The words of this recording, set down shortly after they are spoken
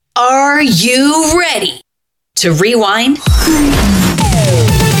Are you ready to rewind?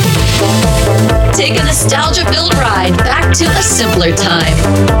 Take a nostalgia-filled ride back to a simpler time.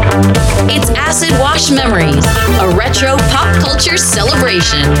 It's Acid Wash Memories, a retro pop culture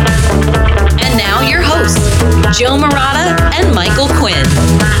celebration. And now your hosts, Joe Murata and Michael Quinn.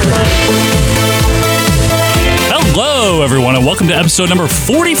 Hello, everyone, and welcome to episode number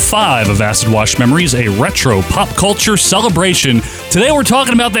 45 of Acid Wash Memories, a retro pop culture celebration. Today we're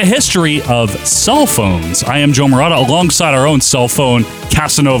talking about the history of cell phones. I am Joe Murata, alongside our own cell phone,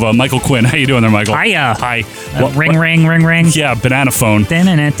 Casanova, Michael Quinn. How you doing there, Michael? Hiya. Hi. Ring. Yeah, banana phone. Thank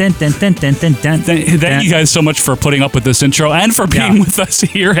you guys so much for putting up with this intro and for being with us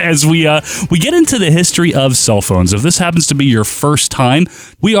here as we get into the history of cell phones. If this happens to be your first time,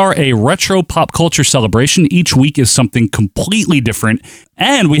 we are a retro pop culture celebration. Each week is something completely different.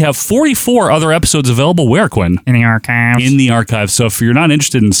 And we have 44 other episodes available where, Quinn? In the archives. In the archives. So if you're not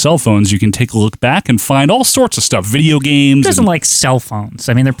interested in cell phones, you can take a look back and find all sorts of stuff. Video games. Who doesn't like cell phones?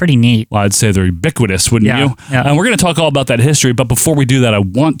 I mean, they're pretty neat. Well, I'd say they're ubiquitous, wouldn't you? Yeah. And we're going to talk all about that history. But before we do that, I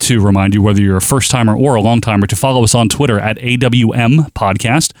want to remind you, whether you're a first-timer or a long-timer, to follow us on Twitter at AWM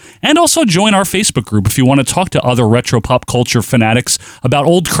Podcast. And also join our Facebook group if you want to talk to other retro pop culture fanatics about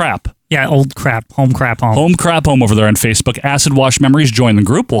old crap. Yeah, old crap. Home crap home. Home crap home over there on Facebook. Acid Wash Memories. Join the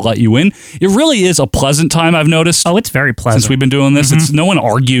group. We'll let you in. It really is a pleasant time, I've noticed. Oh, it's very pleasant. Since we've been doing this. It's no one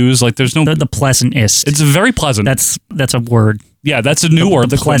argues. Like, there's no... The pleasantest. It's very pleasant. That's a word. Yeah, that's a new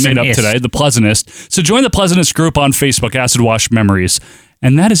word that Quinn made up today. The pleasantest. So join the pleasantest group on Facebook, Acid Wash Memories.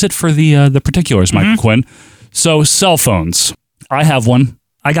 And that is it for the particulars, Michael Quinn. So, cell phones. I have one.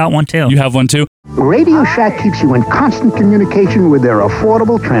 I got one too. You have one too? Radio Shack keeps you in constant communication with their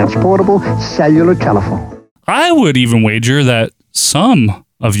affordable, transportable cellular telephone. I would even wager that some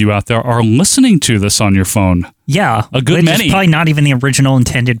of you out there are listening to this on your phone. Yeah. A good many. It's probably not even the original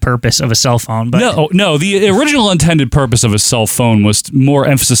intended purpose of a cell phone. But No. The original intended purpose of a cell phone was more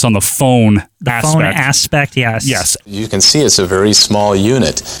emphasis on the phone aspect. Phone aspect, yes. Yes. You can see it's a very small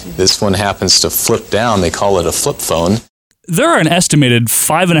unit. This one happens to flip down. They call it a flip phone. There are an estimated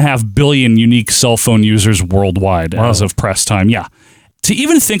 5.5 billion unique cell phone users worldwide as of press time. Yeah. To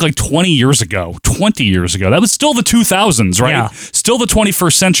even think like 20 years ago, that was still the 2000s, right? Yeah. Still the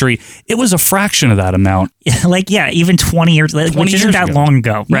 21st century. It was a fraction of that amount. Even 20 years, which isn't that long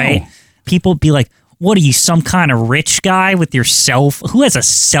ago, right? No. People be like, what are you, some kind of rich guy with your cell phone? Who has a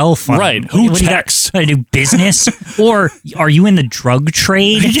cell phone? Right. Who texts? Do do business? Or are you in the drug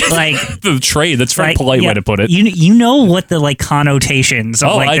trade? Like the trade. That's a very polite way to put it. You know what the connotations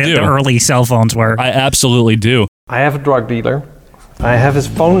of the early cell phones were. I absolutely do. I have a drug dealer. I have his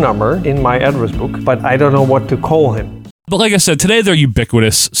phone number in my address book, but I don't know what to call him. But like I said, today they're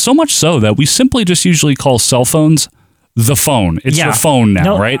ubiquitous, so much so that we simply just usually call cell phones the phone. It's your phone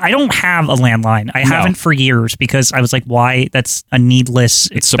now, right? I don't have a landline. I haven't for years because I was like, why? That's a needless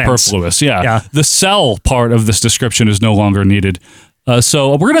expense. Superfluous, yeah. The cell part of this description is no longer needed.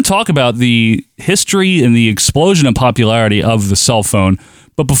 So we're going to talk about the history and the explosion of popularity of the cell phone.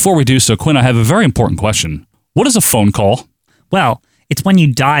 But before we do so, Quinn, I have a very important question. What is a phone call? Well, it's when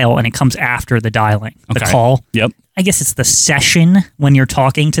you dial and it comes after the dialing. The call. Yep. I guess it's the session when you're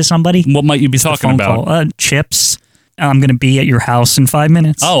talking to somebody. What might you be talking about? Call. Chips. I'm going to be at your house in 5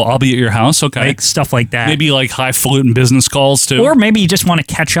 minutes. Oh, I'll be at your house? Okay. Like stuff like that. Maybe like highfalutin business calls too. Or maybe you just want to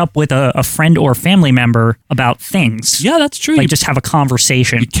catch up with a friend or family member about things. Yeah, that's true. Like just have a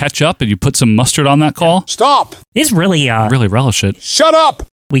conversation. You catch up and you put some mustard on that call. Stop! It's really... really relish it. Shut up!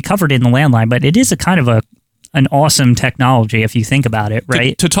 We covered it in the landline, but it is a kind of an awesome technology if you think about it,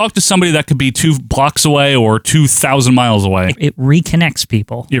 right? To talk to somebody that could be 2 blocks away or 2,000 miles away. It reconnects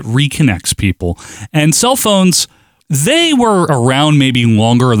people. And cell phones, they were around maybe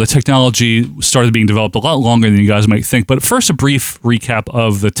longer. The technology started being developed a lot longer than you guys might think. But first, a brief recap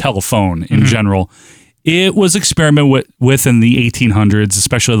of the telephone in general. It was experimented with in the 1800s,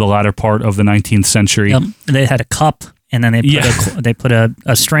 especially the latter part of the 19th century. Yep. They had a cup, and then they put a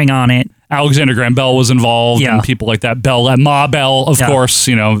string on it. Alexander Graham Bell was involved and people like that. Ma Bell, of course,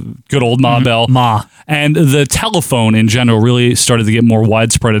 good old Ma Bell. Ma. And the telephone in general really started to get more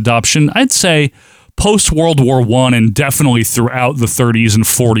widespread adoption. I'd say post-World War I and definitely throughout the 30s and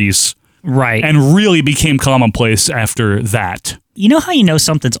 40s. Right. And really became commonplace after that. You know how you know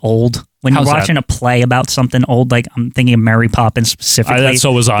something's old? When you're watching a play about something old, like I'm thinking of Mary Poppins specifically.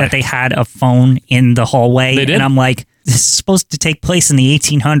 So was I. That they had a phone in the hallway. They did? And I'm like, this is supposed to take place in the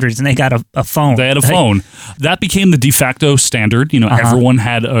 1800s, and they got a phone. They had a phone. That became the de facto standard. Everyone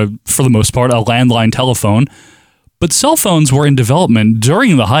had, for the most part, a landline telephone. But cell phones were in development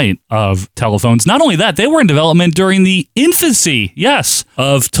during the height of telephones. Not only that, they were in development during the infancy, yes,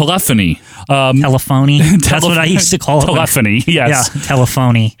 of telephony. Telephony? That's what I used to call it. Telephony, yes. Yeah,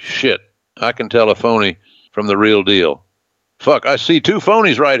 telephony. Shit, I can tell a phony from the real deal. Fuck, I see 2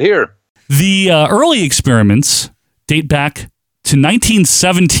 phonies right here. The early experiments date back to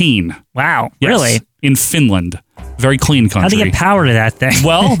 1917. Wow, Yes, really? in Finland. Very clean country. How do you get power to that thing?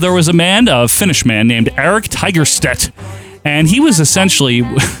 Well, there was a Finnish man named Erik Tigerstedt, and he was essentially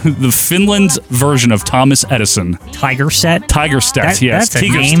the Finland's version of Thomas Edison. Tigerstedt, yes. That's a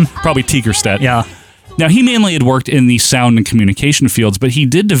name. Probably Tigerstedt. Yeah. Now, he mainly had worked in the sound and communication fields, but he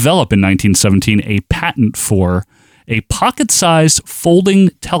did develop in 1917 a patent for a pocket-sized folding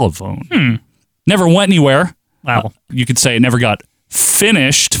telephone. Never went anywhere. Wow. You could say it never got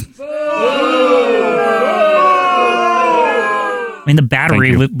finished. I mean, the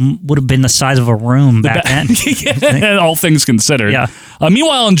battery would have been the size of a room back then. Yeah, all things considered. Yeah.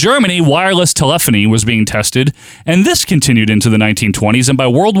 Meanwhile, in Germany, wireless telephony was being tested, and this continued into the 1920s. And by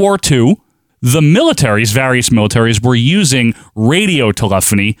World War II, the various militaries, were using radio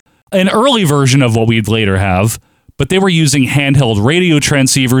telephony, an early version of what we'd later have, but they were using handheld radio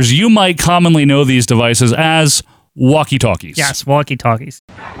transceivers. You might commonly know these devices as walkie-talkies. Yes, walkie-talkies.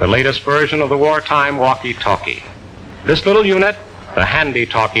 The latest version of the wartime walkie-talkie. This little unit, the Handy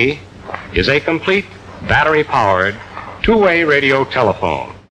Talkie, is a complete battery-powered two-way radio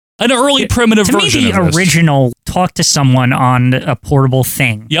telephone. An early primitive to version me, the of this. original talk to someone on a portable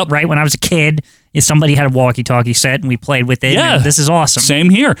thing. Yep. Right? When I was a kid, if somebody had a walkie-talkie set and we played with it, Yeah. and this is awesome.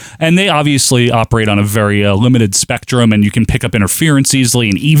 Same here. And they obviously operate on a very limited spectrum, and you can pick up interference easily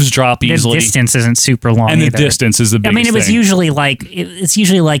and eavesdrop easily. The distance isn't super long And the either. distance is the biggest I mean, it was thing. usually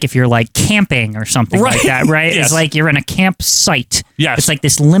like if you're like camping or something like Right. that, right? Yes. It's like you're in a campsite. Yes. It's like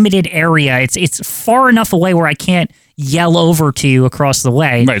this limited area. It's far enough away where I can't yell over to you across the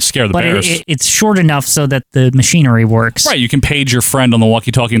way. Right, scare the but bears. it's short enough so that the machinery works. Right, you can page your friend on the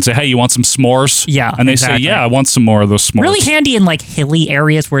walkie-talkie and say, hey, you want some s'mores? Yeah, And they exactly. say, yeah, I want some more of those s'mores. Really handy in like hilly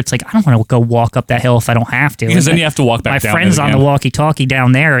areas where it's like I don't want to go walk up that hill if I don't have to. Because And then you have to walk back my down friend's it on again. the walkie-talkie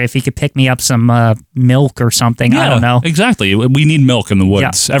down there. If he could pick me up some milk or something, I don't know. Exactly. We need milk in the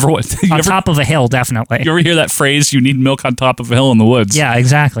woods. Yeah. Everyone, On top of a hill, definitely. you ever hear that phrase, you need milk on top of a hill in the woods? Yeah,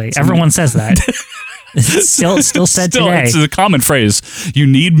 exactly. Everyone says that. It's still said today. It's a common phrase. You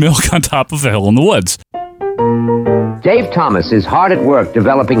need milk on top of a hill in the woods. Dave Thomas is hard at work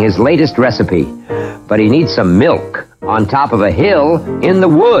developing his latest recipe, but he needs some milk on top of a hill in the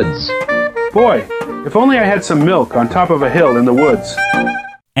woods. Boy, if only I had some milk on top of a hill in the woods.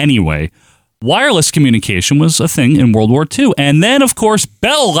 Anyway, wireless communication was a thing in World War II. And then, of course,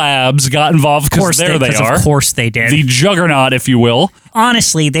 Bell Labs got involved because there they are. Of course they did. The juggernaut, if you will.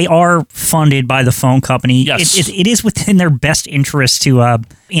 Honestly, they are funded by the phone company. Yes. It is within their best interest to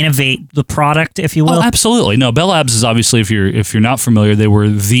innovate the product, if you will. Oh, absolutely. No, Bell Labs is obviously, if you're not familiar, they were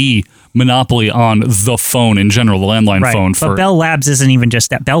the monopoly on the phone in general, the landline Right. phone. But Bell Labs isn't even just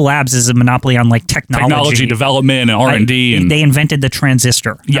that. Bell Labs is a monopoly on like technology development and R&D. Right? And they invented the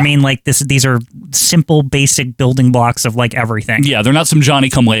transistor. Yeah. I mean, like these are simple, basic building blocks of like everything. yeah, they're not some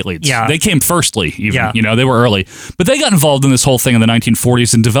Johnny-come-latelys. Yeah. They came firstly, even. Yeah. You know, they were early. But they got involved in this whole thing in the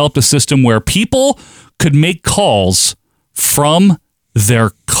 1940s and developed a system where people could make calls from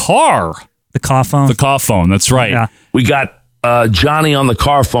their car. The car phone? The car phone, that's right. Yeah. We got Johnny on the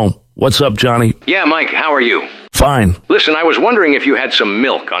car phone. What's up, Johnny? Yeah, Mike, how are you? Fine. Listen, I was wondering if you had some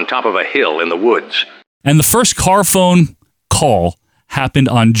milk on top of a hill in the woods. And the first car phone call happened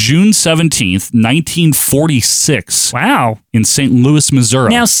on June 17th, 1946. Wow. In St. Louis, Missouri.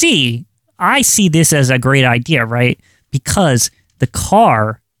 Now, I see this as a great idea, right? Because the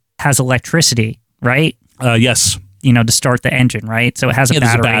car has electricity, right? Yes. You know, to start the engine, right? So it has a there's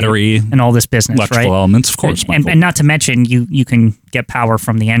battery, a battery and all this business, electrical right? elements, of course. And not to mention, you can get power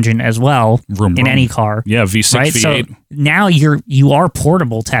from the engine as well in any car. Yeah, V6, right? V8. So now you are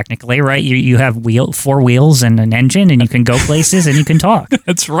portable technically, right? You have four wheels and an engine, and you can go places and you can talk.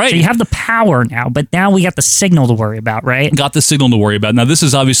 That's right. So you have the power now, but now we got the signal to worry about, right? Got the signal to worry about. Now, this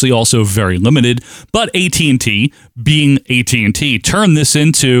is obviously also very limited, but AT&T, being AT&T, turned this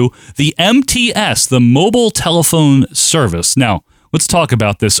into the MTS, the mobile telephone service. Now, let's talk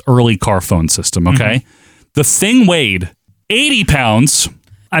about this early car phone system, okay? Mm-hmm. The thing weighed 80 pounds.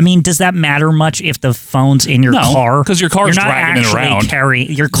 I mean, does that matter much if the phone's in your car? Because your car's You're not dragging it actually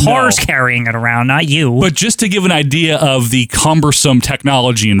around. Your car's carrying it around, not you. But just to give an idea of the cumbersome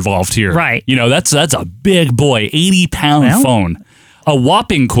technology involved here. Right. You know, that's a big boy, 80-pound phone. A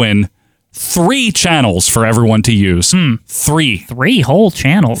whopping, Quinn, 3 channels for everyone to use. 3. 3 whole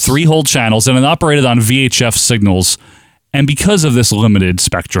channels. 3 whole channels, and it operated on VHF signals. And because of this limited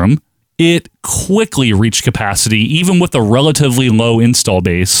spectrum, it quickly reached capacity, even with a relatively low install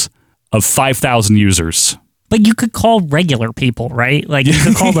base of 5,000 users. But you could call regular people, right? Like, you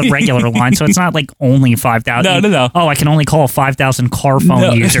could call the regular line, so it's not like only 5,000. No. Oh, I can only call 5,000 car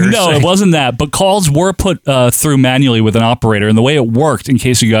phone users. No, it wasn't that. But calls were put through manually with an operator. And the way it worked, in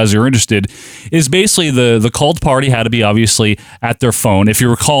case you guys are interested, is basically the called party had to be obviously at their phone if you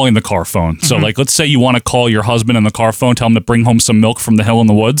were calling the car phone. So, like, let's say you want to call your husband on the car phone, tell him to bring home some milk from the hill in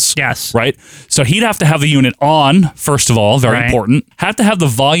the woods. Yes. Right? So he'd have to have the unit on, first of all, very important. Have to have the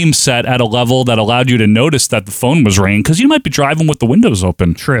volume set at a level that allowed you to notice that the phone was ringing, because you might be driving with the windows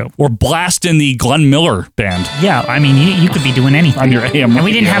open. True. Or blasting the Glenn Miller band. Yeah, I mean, you could be doing anything. On your AM. And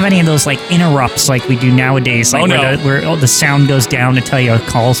we didn't have any of those, like, interrupts like we do nowadays. Like, where the sound goes down to tell you a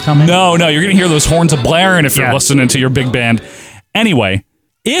call's coming. No, you're going to hear those horns a blaring if you're listening to your big band. Anyway,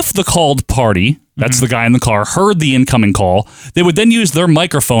 if the called party, that's the guy in the car, heard the incoming call, they would then use their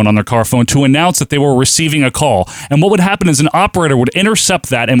microphone on their car phone to announce that they were receiving a call. And what would happen is an operator would intercept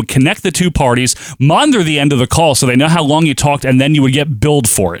that and would connect the two parties, monitor the end of the call so they know how long you talked, and then you would get billed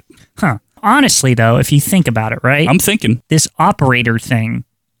for it. Huh. Honestly, though, if you think about it, right? I'm thinking. This operator thing,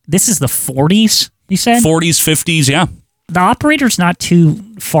 this is the 40s, you said? 40s, 50s, yeah. The operator's not too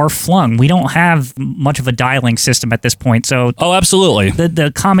far flung. We don't have much of a dialing system at this point. So, oh, absolutely.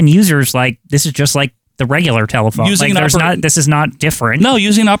 The common users, like, this is just like the regular telephone. Using this is not different. No,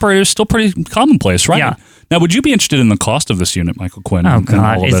 using an operator is still pretty commonplace, right? Yeah. Now, would you be interested in the cost of this unit, Michael Quinn? Oh,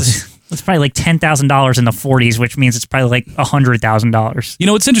 God. All of this? It's probably like $10,000 in the 40s, which means it's probably like $100,000. You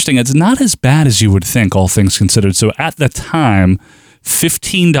know, it's interesting. It's not as bad as you would think, all things considered. So at the time,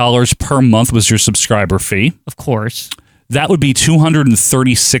 $15 per month was your subscriber fee. Of course. That would be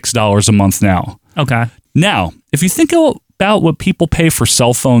 $236 a month now. Okay. Now, if you think about what people pay for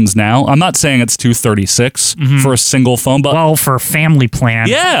cell phones now, I'm not saying it's $236 for a single phone, but for a family plan,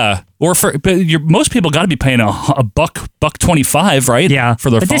 yeah, most people got to be paying a buck $1.25, right? Yeah, for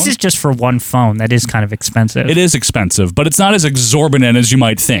their phone. But this is just for one phone. That is kind of expensive. It is expensive, but it's not as exorbitant as you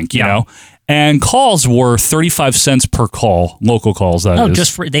might think. You know. And calls were 35 cents per call, local calls, that is. Oh,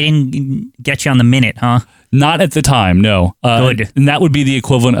 just they didn't get you on the minute, huh? Not at the time, no. Good. And that would be the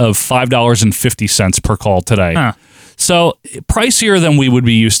equivalent of $5.50 per call today. Huh. So pricier than we would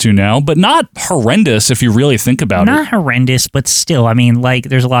be used to now, but not horrendous if you really think about it. Not horrendous, but still, I mean, like,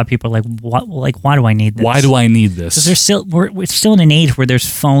 there's a lot of people like, what? Like, why do I need this? Why do I need this? Because we're still in an age where there's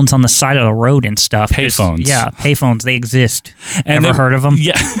phones on the side of the road and stuff. Payphones. Yeah, payphones. They exist. And Ever heard of them?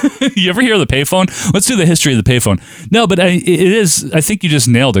 Yeah. You ever hear of the payphone? Let's do the history of the payphone. No, but it is, I think you just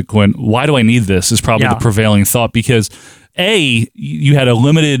nailed it, Quinn. Why do I need this is probably the prevailing thought, because you had a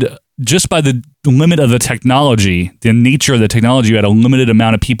limited, just by the limit of the technology, the nature of the technology, you had a limited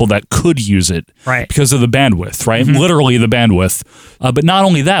amount of people that could use it. Right. Because of the bandwidth, right? Literally the bandwidth. But not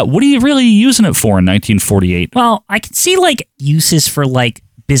only that, what are you really using it for in 1948? Well, I can see like uses for like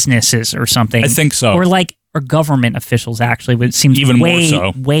businesses or something. I think so. Or government officials, actually, but it seems even more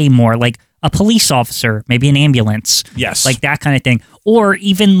so. Way more. Like a police officer, maybe an ambulance. Yes. Like that kind of thing. Or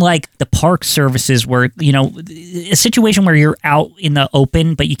even like the park services where, you know, a situation where you're out in the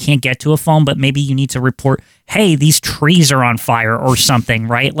open, but you can't get to a phone, but maybe you need to report, hey, these trees are on fire or something,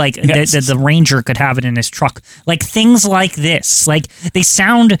 right? Like the ranger could have it in his truck. Like things like this. Like they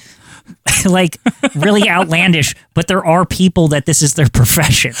sound like really outlandish, but there are people that this is their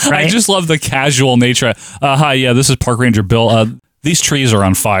profession, right? I just love the casual nature. Hi, yeah, this is Park Ranger Bill. These trees are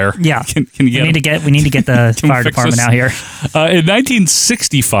on fire. Yeah, can you get we need to get the fire department out here. In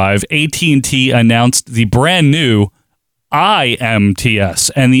 1965, AT&T announced the brand new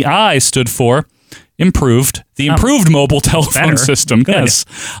IMTS, and the I stood for improved mobile telephone system. Good. Yes,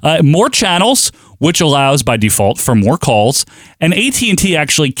 more channels, which allows by default for more calls. And AT&T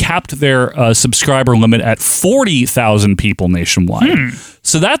actually capped their subscriber limit at 40,000 people nationwide.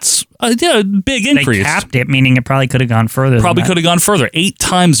 So that's a big increase. They capped it, meaning it probably could have gone further. Probably could have gone further, 8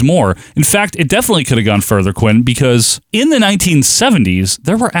 times more. In fact, it definitely could have gone further, Quinn, because in the 1970s,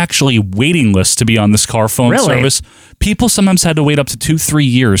 there were actually waiting lists to be on this car phone service. People sometimes had to wait up to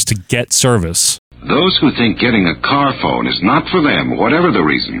 2-3 years to get service. Those who think getting a car phone is not for them, whatever the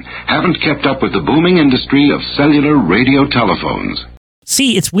reason, haven't kept up with the booming industry of cellular radio telephones.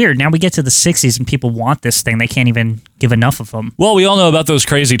 See, it's weird. Now we get to the 60s and people want this thing. They can't even give enough of them. Well, we all know about those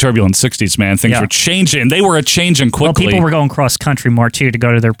crazy turbulent 60s, man. Things were changing. They were changing quickly. Well, people were going cross country more too to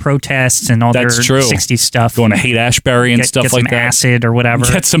go to their protests and all their 60s stuff. Going to Haight-Ashbury and stuff like that. Get some acid or whatever.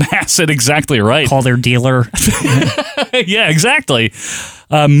 Get some acid, exactly right. Call their dealer. Yeah, exactly.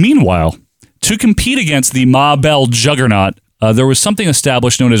 Meanwhile, to compete against the Ma Bell juggernaut, there was something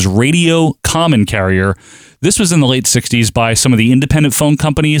established known as Radio Common Carrier. This was in the late 60s by some of the independent phone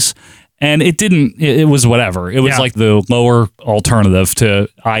companies, and it was whatever. It was like the lower alternative to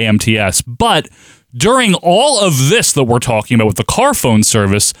IMTS. But during all of this that we're talking about with the car phone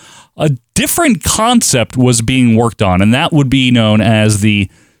service, a different concept was being worked on, and that would be known as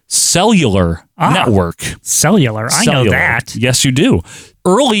the cellular network. Cellular. I know that. Yes, you do.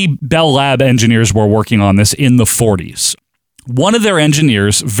 Early Bell Lab engineers were working on this in the 40s. One of their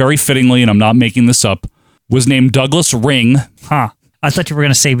engineers, very fittingly, and I'm not making this up, was named Douglas Ring. Huh. I thought you were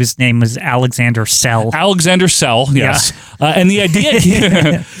going to say his name was Alexander Sell. Alexander Sell, yes. Yeah. And the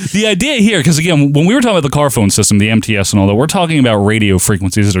idea here, because again, when we were talking about the car phone system, the MTS and all that, we're talking about radio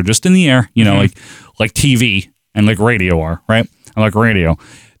frequencies that are just in the air, like TV and like radio are, right? And like radio.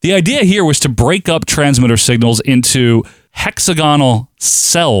 The idea here was to break up transmitter signals into hexagonal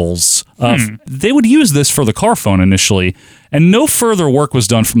cells. They would use this for the car phone initially, and no further work was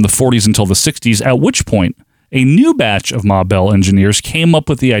done from the 40s until the 60s, at which point a new batch of Ma Bell engineers came up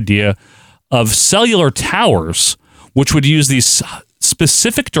with the idea of cellular towers, which would use these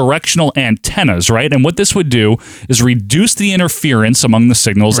specific directional antennas, right? And what this would do is reduce the interference among the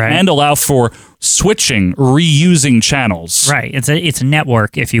signals and allow for switching, reusing channels. Right. It's a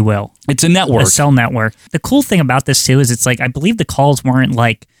network, if you will. It's a network. A cell network. The cool thing about this, too, is it's like, I believe the calls weren't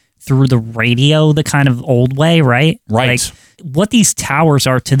like through the radio the kind of old way, right? Right. Like, what these towers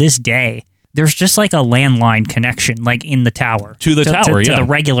are to this day, there's just like a landline connection, like in the tower. To the tower, to the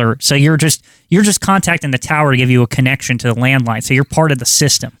regular. So you're just contacting the tower to give you a connection to the landline. So you're part of the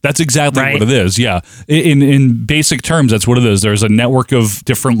system. That's exactly what it is, yeah. In basic terms, that's what it is. There's a network of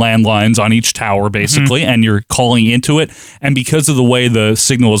different landlines on each tower, basically, and you're calling into it. And because of the way the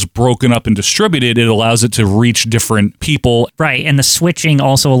signal is broken up and distributed, it allows it to reach different people. Right, and the switching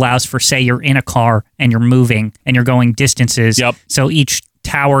also allows for, say, you're in a car and you're moving and you're going distances. Yep. So each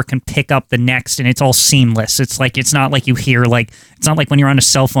tower can pick up the next, and it's all seamless. It's not like you hear it's not like when you're on a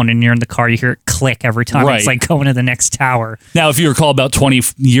cell phone and you're in the car, you hear it click every time. Right. It's like going to the next tower. Now, if you recall, about 20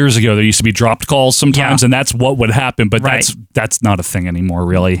 years ago, there used to be dropped calls sometimes, and that's what would happen. But that's not a thing anymore,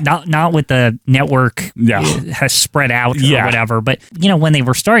 really. Not with the network has spread out or whatever. But when they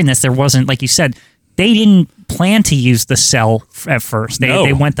were starting this, there wasn't, like you said, they didn't plan to use the cell at first.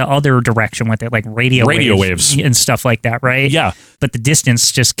 They went the other direction with it, like radio waves and stuff like that, right? Yeah. But the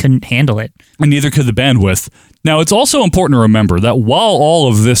distance just couldn't handle it. And neither could the bandwidth. Now, it's also important to remember that while all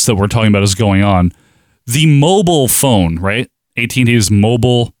of this that we're talking about is going on, the mobile phone, right? AT&T's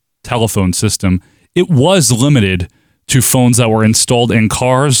mobile telephone system, it was limited to phones that were installed in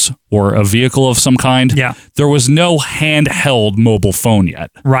cars or a vehicle of some kind. Yeah. There was no handheld mobile phone yet.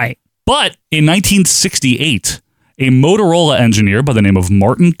 Right. But in 1968, a Motorola engineer by the name of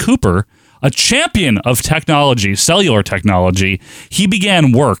Martin Cooper, a champion of technology, cellular technology, he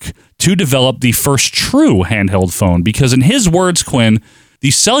began work to develop the first true handheld phone because, in his words, Quinn,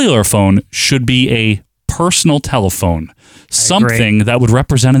 the cellular phone should be a personal telephone, something that would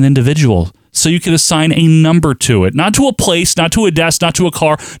represent an individual. So you could assign a number to it, not to a place, not to a desk, not to a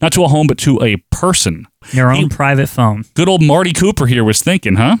car, not to a home, but to a person. Your own private phone. Good old Marty Cooper here was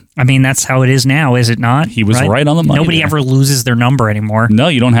thinking, huh? I mean, that's how it is now, is it not? He was right on the money. Nobody ever loses their number anymore. No,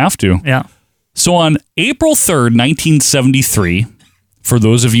 you don't have to. Yeah. So on April 3rd, 1973, for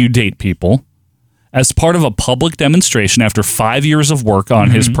those of you date people, as part of a public demonstration after 5 years of work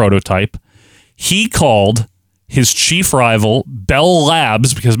on his prototype, he called his chief rival, Bell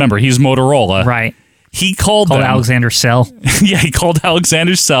Labs, because remember, he's Motorola. Right. He called Alexander Sell. Yeah, he called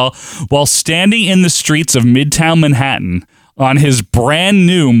Alexander Sell while standing in the streets of Midtown Manhattan on his brand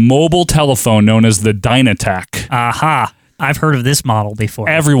new mobile telephone known as the Dynatac. Aha. I've heard of this model before.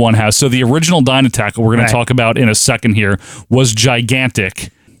 Everyone has. So the original Dynatac, we're going to talk about in a second here, was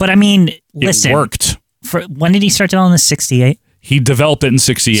gigantic. But I mean, listen. It worked. When did he start developing this? 68? He developed it in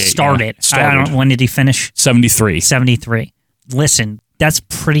 68. Started. When did he finish? 73. 73. Listen, that's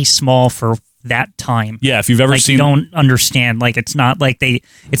pretty small for that time. Yeah, if you've ever seen, you don't understand. Like, it's not like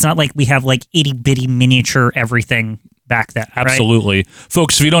we have like itty bitty miniature everything back then. Absolutely. Right?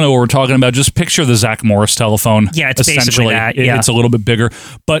 Folks, if you don't know what we're talking about, just picture the Zach Morris telephone. Yeah, it's basically that. Yeah. It's a little bit bigger.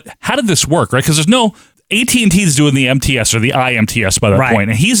 But how did this work, right? Because there's no, AT&T's doing the MTS or the IMTS by that point,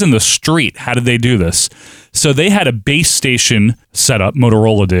 and he's in the street. How did they do this? So they had a base station set up,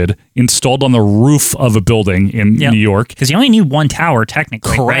 Motorola did, installed on the roof of a building in New York. Because you only need one tower,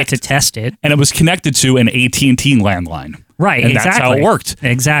 technically, Correct. right, to test it. And it was connected to an AT&T landline. Right, and exactly. that's how it worked.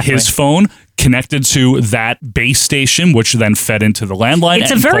 Exactly. His phone connected to that base station, which then fed into the landline.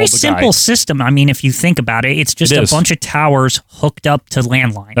 It's a and very called the guy. simple system. I mean, if you think about it, it's just It a is. bunch of towers hooked up to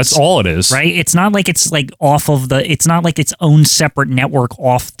landlines. That's all it is. Right? It's not like it's like off of the, it's not like its own separate network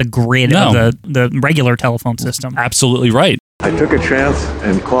off the grid of the regular telephone system. Absolutely right. I took a chance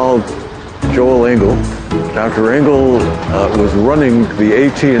and called Joel Engel. Dr. Engel was running the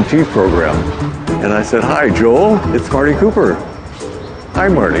AT&T program. And I said, "Hi, Joel, it's Marty Cooper." "Hi,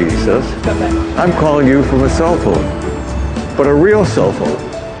 Marty," he says. "I'm calling you from a cell phone, but a real cell phone,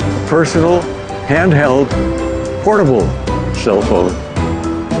 a personal, handheld, portable cell phone."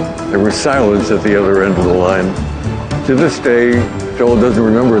 There was silence at the other end of the line. To this day, Joel doesn't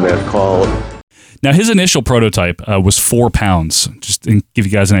remember that call. Now, his initial prototype was 4 pounds, just to give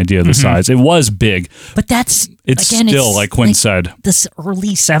you guys an idea of the size. It was big. But that's, It's again, still, like Quinn said. This early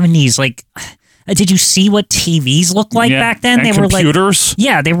 70s, like, did you see what TVs looked like back then? And They were computers.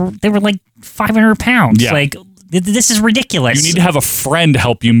 like, they were like 500 pounds. Yeah. Like, this is ridiculous. You need to have a friend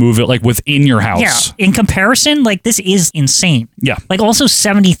help you move it, like within your house. Yeah, in comparison, like this is insane. Yeah. Like also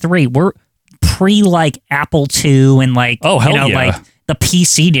 73, we're pre like Apple II and like, like the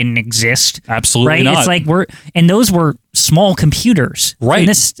PC didn't exist. Absolutely right? not. It's like and those were small computers. Right. And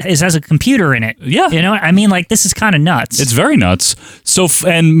this has a computer in it. Yeah. You know, I mean, like this is kind of nuts. It's very nuts. So,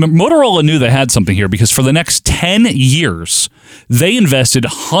 and Motorola knew they had something here because for the next 10 years, they invested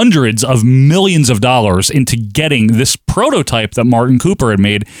hundreds of millions of dollars into getting this prototype that Martin Cooper had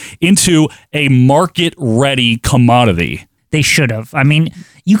made into a market-ready commodity. They should have. I mean,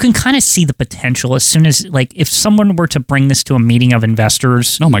 you can kind of see the potential as soon as, like, if someone were to bring this to a meeting of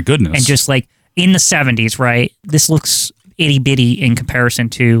investors. Oh, my goodness. And just, like, in the 70s, right? This looks itty-bitty in comparison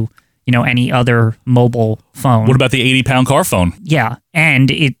to, you know, any other mobile phone. What about the 80-pound car phone? Yeah. And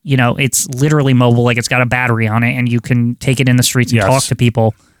it, you know, it's literally mobile. Like, it's got a battery on it, and you can take it in the streets and talk to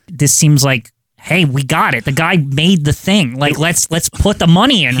people. This seems like, hey, we got it. The guy made the thing. Like, let's put the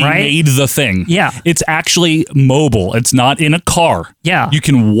money in, right? He made the thing. Yeah. It's actually mobile. It's not in a car. Yeah. You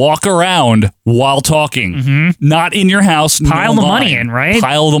can walk around while talking. Not in your house. Pile no the money line. in, right?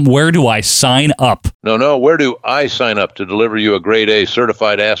 Pile them. Where do I sign up? No. Where do I sign up to deliver you a grade A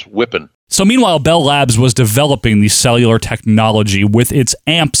certified ass whipping? So meanwhile, Bell Labs was developing the cellular technology with its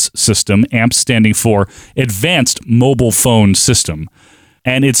AMPS system, AMPS standing for Advanced Mobile Phone System.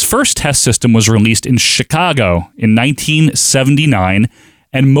 And its first test system was released in Chicago in 1979,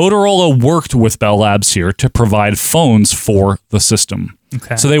 and Motorola worked with Bell Labs here to provide phones for the system.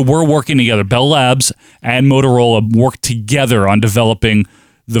 Okay. So they were working together. Bell Labs and Motorola worked together on developing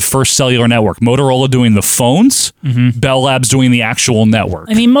the first cellular network. Motorola doing the phones, Bell Labs doing the actual network.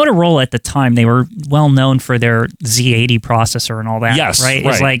 I mean, Motorola at the time, they were well known for their Z80 processor and all that. Yes, right.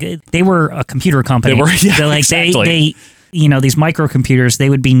 right. It's like they were a computer company. They were, yeah, They're like, exactly. they, you know, these microcomputers, they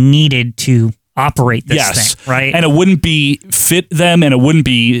would be needed to operate this thing, right? And it wouldn't be fit them, and it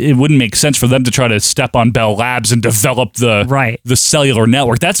wouldn't make sense for them to try to step on Bell Labs and develop the cellular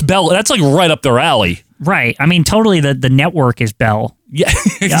network. That's Bell. That's like right up their alley. Right. I mean, totally. The network is Bell. Yeah,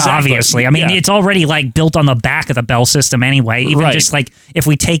 exactly. Obviously. I mean, it's already like built on the back of the Bell system anyway. Even just like if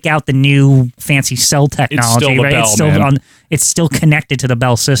we take out the new fancy cell technology, still the right? Bell, It's still connected to the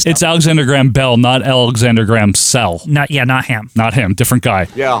Bell system. It's Alexander Graham Bell, not Alexander Graham Cell. Not him. Not him. Different guy.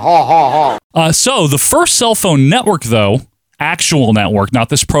 Yeah, ha, ha, ha. So the first cell phone network, though, actual network, not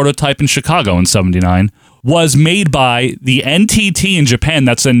this prototype in Chicago in 79, was made by the NTT in Japan.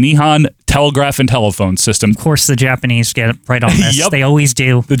 That's a Nihon Telegraph and Telephone System. Of course, the Japanese get right on this. Yep. They always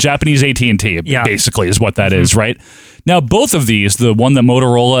do. The Japanese AT&T, basically, is what that is, right? Now, both of these, the one that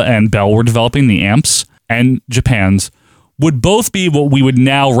Motorola and Bell were developing, the AMPS, and Japan's, would both be what we would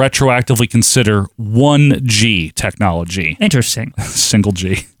now retroactively consider 1G technology. Interesting. Single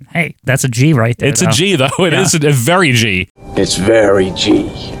G. Hey, that's a G right there. It's a G, though. It is a very G. It's very G.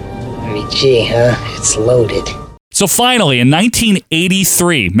 Very G, huh? It's loaded. So finally, in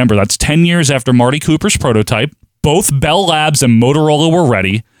 1983, remember that's 10 years after Marty Cooper's prototype, both Bell Labs and Motorola were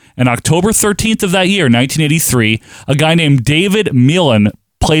ready. And October 13th of that year, 1983, a guy named David Meehan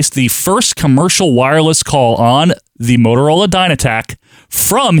placed the first commercial wireless call on the Motorola Dynatac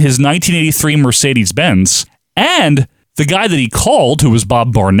from his 1983 Mercedes-Benz. And the guy that he called, who was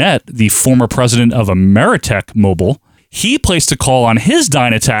Bob Barnett, the former president of Ameritech Mobile, he placed a call on his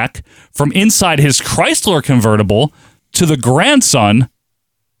Dynatac from inside his Chrysler convertible to the grandson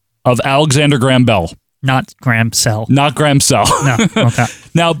of Alexander Graham Bell. Not Graham Cell. Not Graham Cell. No, okay.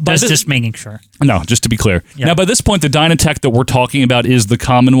 Now, just making sure. No, just to be clear. Yeah. Now, by this point, the Dynatec that we're talking about is the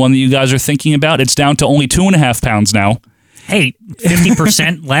common one that you guys are thinking about. It's down to only 2.5 pounds now. Hey,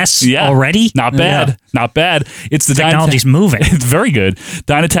 50% less already? Not bad. Yeah. Not bad. It's the technology's moving. It's very good.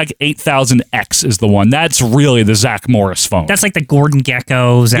 Dynatec 8000X is the one. That's really the Zach Morris phone. That's like the Gordon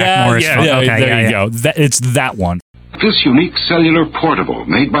Gekko, Zach Morris phone. Yeah, okay, there you go. It's that one. This unique cellular portable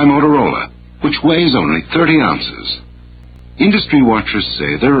made by Motorola, which weighs only 30 ounces. Industry watchers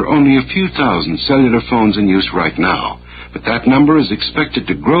say there are only a few thousand cellular phones in use right now, but that number is expected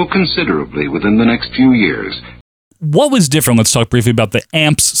to grow considerably within the next few years. What was different? Let's talk briefly about the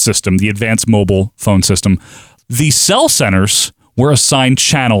AMPS system, the Advanced Mobile Phone System. The cell centers were assigned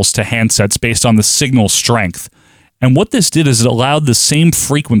channels to handsets based on the signal strength. And what this did is it allowed the same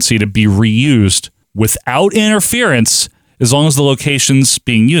frequency to be reused without interference as long as the locations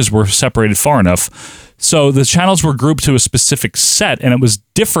being used were separated far enough. So the channels were grouped to a specific set, and it was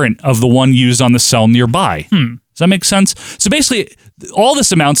different of the one used on the cell nearby. Does that make sense? So basically, all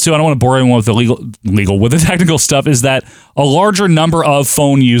this amounts to, I don't want to bore anyone with the with the technical stuff, is that a larger number of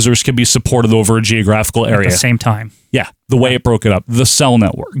phone users can be supported over a geographical area. At the same time. Yeah, the way it broke it up. The cell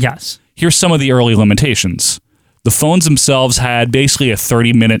network. Yes. Here's some of the early limitations. The phones themselves had basically a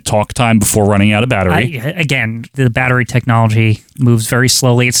 30-minute talk time before running out of battery. Again, the battery technology moves very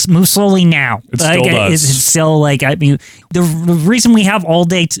slowly. It moves slowly now. It still does. It's still like, I mean, the reason we have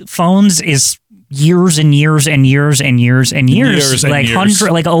all-day phones is years and years and years and years and years.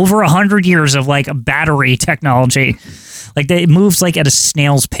 Like over 100 years of like battery technology. Like it moves like at a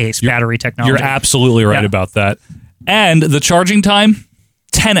snail's pace, battery technology. You're absolutely right about that. And the charging time,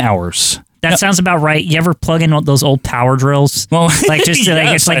 10 hours. That sounds about right. You ever plug in those old power drills? Well, like just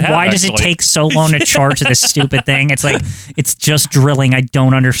yes, it's like, why does it take so long to charge this stupid thing? It's like, it's just drilling. I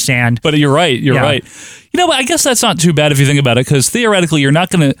don't understand. But you're right. You're right. You know, I guess that's not too bad if you think about it, because theoretically, you're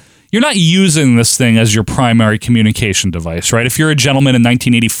not using this thing as your primary communication device, right? If you're a gentleman in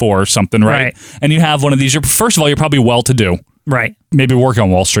 1984 or something, right? And you have one of these, first of all, you're probably well-to-do. Right. Maybe working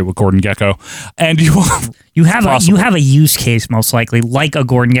on Wall Street with Gordon Gekko. And you have a use case, most likely, like a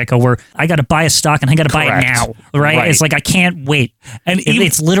Gordon Gekko, where I got to buy a stock and I got to buy it now, right? It's like I can't wait. And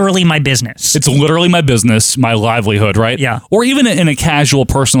it's literally my business. It's literally my business, my livelihood, right? Yeah. Or even in a casual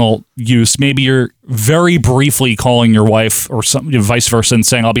personal use, maybe you're very briefly calling your wife or something, vice versa, and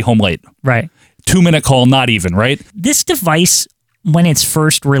saying, I'll be home late. Right. 2-minute call, not even, right? This device, when it's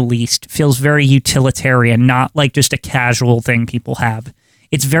first released, feels very utilitarian, not like just a casual thing people have.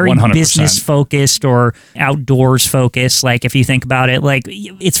 It's very 100%. business focused or outdoors focused. Like if you think about it, like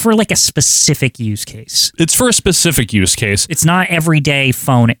it's for like a specific use case. It's for a specific use case. It's not everyday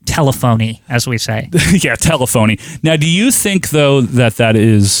telephony, as we say. Yeah, telephony. Now, do you think though that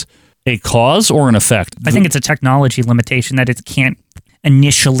is a cause or an effect? I think it's a technology limitation that it can't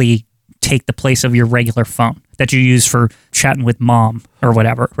initially take the place of your regular phone that you use for chatting with mom or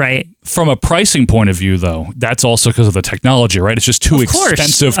whatever, right? From a pricing point of view, though, that's also because of the technology, right? It's just too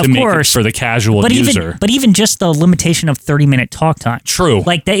expensive to make it for the casual user. But even just the limitation of 30-minute talk time. True.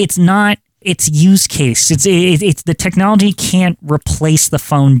 Like it's not its use case. It's the technology can't replace the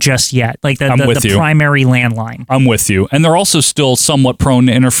phone just yet. Like the primary landline. I'm with you. And they're also still somewhat prone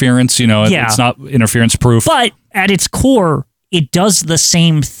to interference. You know, it's not interference proof. But at its core, it does the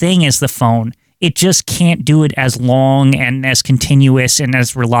same thing as the phone. It just can't do it as long and as continuous and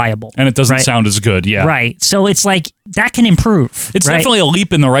as reliable. And it doesn't sound as good, yeah. Right. So it's like, that can improve. It's definitely a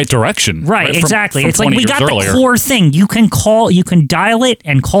leap in the right direction. Right, exactly. It's like we got earlier. the core thing. You can dial it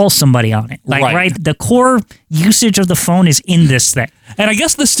and call somebody on it. Like, right? The core usage of the phone is in this thing. And I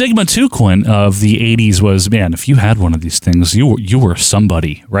guess the stigma too, Quinn, of the 80s was, man, if you had one of these things, you were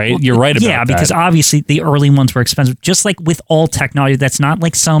somebody, right? You're right about that. Yeah, because obviously the early ones were expensive. Just like with all technology, that's not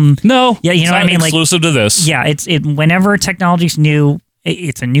like some... No, yeah, you know what I mean? Exclusive to this. Yeah, whenever technology's new,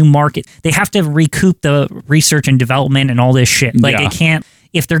 it's a new market. They have to recoup the research and development and all this shit. Like it can't...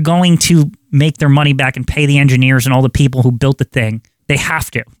 If they're going to make their money back and pay the engineers and all the people who built the thing, they have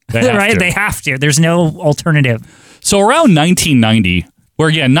to. Right? They have to. There's no alternative. So around 1990, where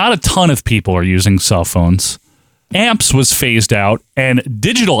again, not a ton of people are using cell phones, AMPS was phased out, and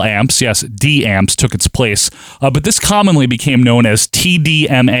digital AMPS, yes, D-AMPS, took its place. But this commonly became known as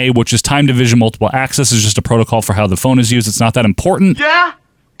TDMA, which is Time Division Multiple Access. It's just a protocol for how the phone is used. It's not that important. Yeah?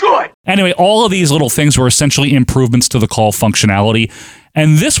 Good. Anyway, all of these little things were essentially improvements to the call functionality.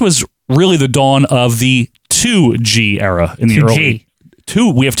 And this was really the dawn of the 2G era in the 2G. early...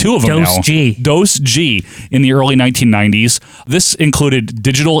 We have two of them now. DOS G in the early 1990s. This included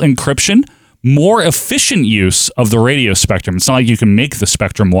digital encryption, more efficient use of the radio spectrum. It's not like you can make the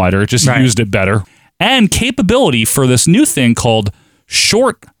spectrum wider. It just used it better. and capability for this new thing called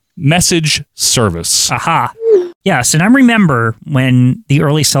short message service. Aha. Yes, and I remember when the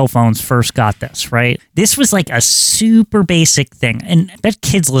early cell phones first got this, right? This was like a super basic thing. And I bet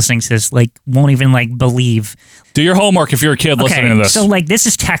kids listening to this won't even believe. Do your homework if you're a kid listening to this. So this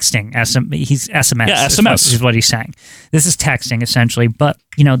is texting. He's SMS. Yeah, SMS. Is what he's saying. This is texting essentially. But,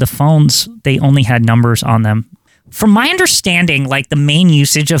 the phones, they only had numbers on them. From my understanding, the main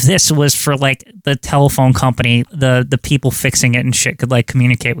usage of this was for the telephone company, the people fixing it and shit could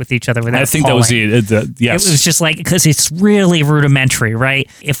communicate with each other without I think calling. that was yes. It was just because it's really rudimentary, right?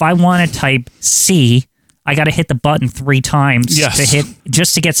 If I want to type C, I got to hit the button 3 times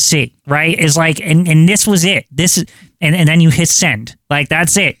just to get C, right? Is and this was it. This is and then you hit send.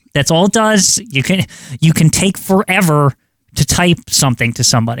 That's it. That's all it does. You can take forever to type something to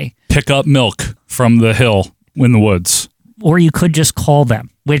somebody. Pick up milk from the hill in the woods. Or you could just call them,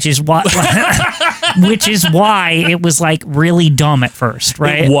 which is why it was really dumb at first,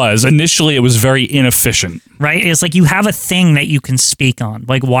 right? It was. Initially, it was very inefficient. Right? It's you have a thing that you can speak on.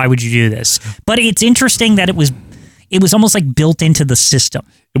 Why would you do this? But it's interesting that it was almost built into the system.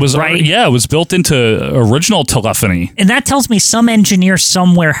 It was, right? Yeah, it was built into original telephony. And that tells me some engineer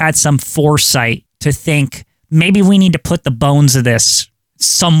somewhere had some foresight to think, maybe we need to put the bones of this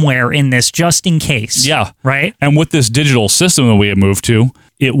somewhere in this just in case. Yeah. Right? And with this digital system that we had moved to,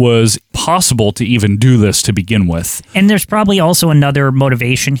 it was possible to even do this to begin with. And there's probably also another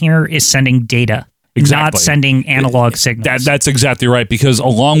motivation here is sending data. Exactly. Not sending analog signals. That's exactly right, because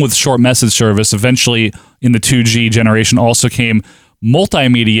along with short message service, eventually in the 2G generation also came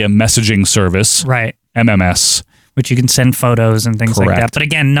multimedia messaging service. Right. MMS. Which you can send photos and things like that. But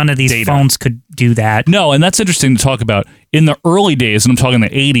again, none of these phones could do that. No, and that's interesting to talk about. In the early days, and I'm talking the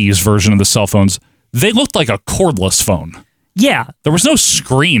 80s version of the cell phones, they looked like a cordless phone. Yeah. There was no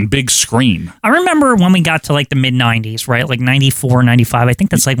screen, big screen. I remember when we got to the mid 90s, right? 94, 95. I think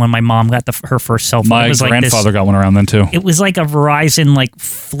that's when my mom got her first cell phone. My grandfather got one around then too. It was a Verizon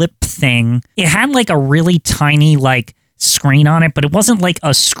flip thing. It had a really tiny screen on it, but it wasn't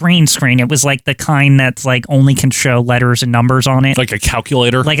a screen. It was the kind that's only can show letters and numbers on it. Like a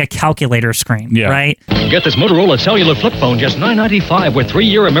calculator? Like a calculator screen, right? Get this Motorola cellular flip phone just $9.95 with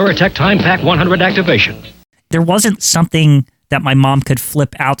 3-year Ameritech Time Pack 100 activation. There wasn't something that my mom could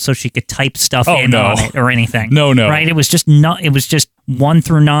flip out so she could type stuff on it or anything. No. Right? It was just 1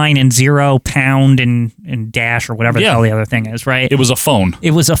 through 9 and 0, pound and dash or whatever the hell the other thing is, right? It was a phone.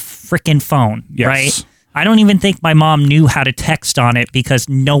 It was a freaking phone, yes. Right? I don't even think my mom knew how to text on it because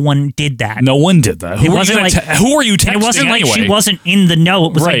no one did that. No one did that. Who are you texting? It wasn't anyway? She wasn't in the know.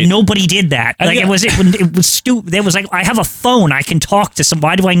 It was nobody did that. It was stupid. It was I have a phone. I can talk to some.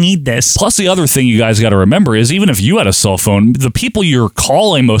 Why do I need this? Plus, the other thing you guys got to remember is even if you had a cell phone, the people you're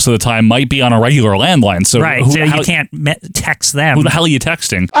calling most of the time might be on a regular landline. So you can't text them. Who the hell are you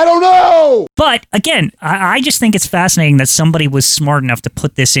texting? I don't know. But again, I just think it's fascinating that somebody was smart enough to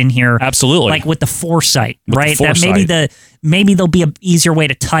put this in here. Absolutely, with the foresight. Right, foresight. That maybe there'll be an easier way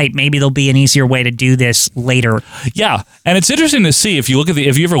to type. Maybe there'll be an easier way to do this later. Yeah, and it's interesting to see if you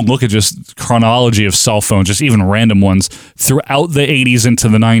ever look at just chronology of cell phones, just even random ones throughout the 80s into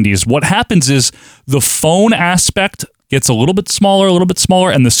the 90s. What happens is the phone aspect gets a little bit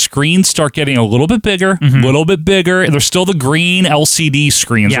smaller, and the screens start getting a little bit bigger, and there's still the green LCD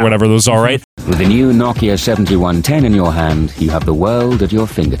screens or whatever those are, right? With the new Nokia 7110 in your hand, you have the world at your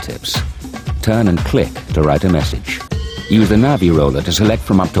fingertips. Turn and click to write a message. Use the Navi roller to select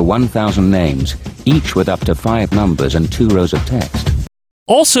from up to 1,000 names, each with up to 5 numbers and 2 rows of text.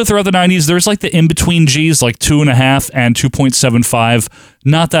 Also, throughout the 90s, there's the in-between Gs, 2.5 and 2.75.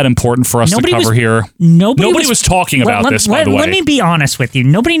 Not that important for us to cover here. Nobody was talking about this, by the way. Let me be honest with you.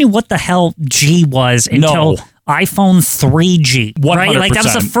 Nobody knew what the hell G was until iPhone 3G. 100%. Right? That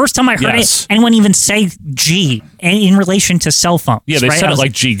was the first time I heard anyone even say G in relation to cell phones. Yeah, they said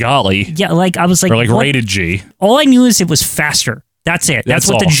it G golly. Yeah, I was like... Or rated G. All I knew is it was faster. That's it. That's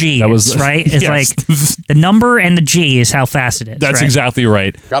what the G is, right? It's the number and the G is how fast it is. That's exactly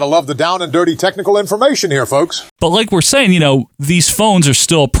right. Gotta love the down and dirty technical information here, folks. But like we're saying, these phones are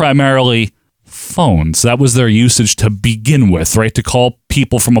still primarily phones. That was their usage to begin with, right? To call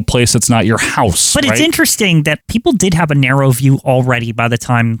people from a place that's not your house. But it's interesting that people did have a narrow view already by the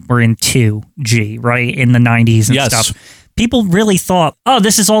time we're in 2G, right? In the 90s and stuff. people really thought, oh,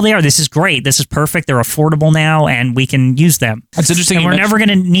 this is all they are. This is great. This is perfect. They're affordable now, and we can use them. It's interesting. And we're never going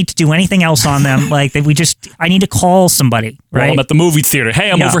to need to do anything else on them. Like I need to call somebody, right? Well, I'm at the movie theater.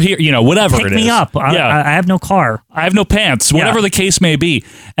 Hey, I'm over here. Whatever Pick it is. me up. I have no car. I have no pants. Whatever the case may be.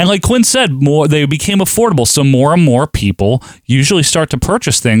 And like Quinn said, they became affordable. So more and more people usually start to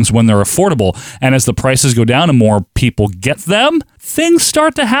purchase things when they're affordable. And as the prices go down and more people get them, things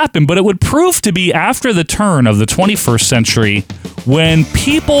start to happen. But it would prove to be after the turn of the 21st century when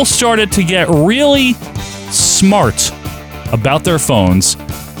people started to get really smart about their phones.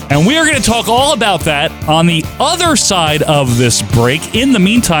 And we are going to talk all about that on the other side of this break. In the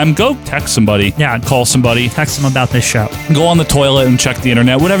meantime, go text somebody. Yeah. Call somebody. Text them about this show. Go on the toilet and check the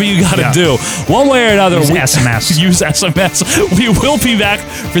internet. Whatever you got to do. One way or another. Use SMS. Use SMS. We will be back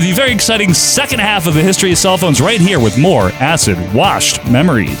for the very exciting second half of the history of cell phones right here with more acid-washed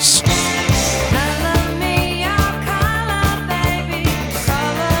memories.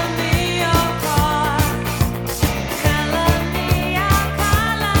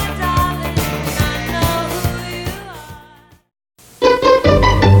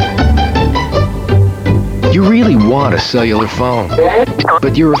 You really want a cellular phone,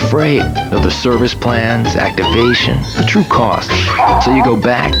 but you're afraid of the service plans, activation, the true cost. So you go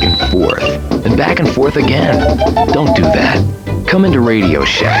back and forth again. Don't do that. Come into Radio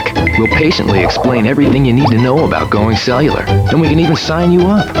Shack. We'll patiently explain everything you need to know about going cellular, and we can even sign you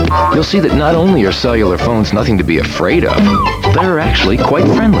up. You'll see that not only are cellular phones nothing to be afraid of, they're actually quite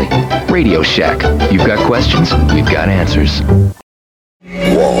friendly. Radio Shack. You've got questions, we've got answers.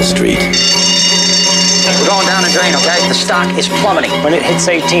 Wall Street. We're going down the drain, okay? The stock is plummeting. When it hits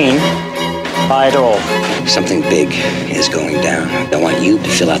 18, buy it all. Something big is going down. I want you to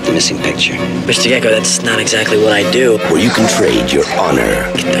fill out the missing picture. Mr. Gecko, that's not exactly what I do. Where you can trade your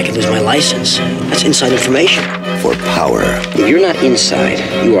honor. I could lose my license. That's inside information. For power. If you're not inside,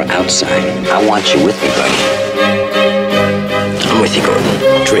 you are outside. I want you with me, buddy. I'm with you,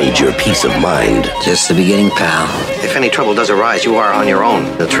 Gordon. Trade your peace of mind. Just the beginning, pal. If any trouble does arise, you are on your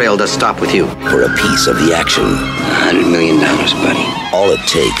own. The trail does stop with you. For a piece of the action. $100 million, buddy. All it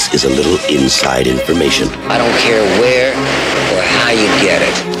takes is a little inside information. I don't care where or how you get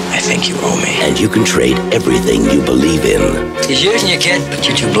it. I think you owe me. And you can trade everything you believe in. He's using you, kid, but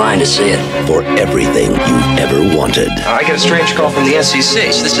you're too blind to see it. For everything you've ever wanted. I get a strange call from the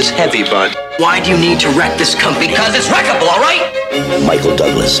NCC. This is heavy, bud. Why do you need to wreck this company? Because it's wreckable, all right? Michael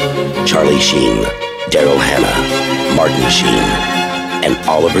Douglas, Charlie Sheen, Daryl Hannah, Martin Sheen, and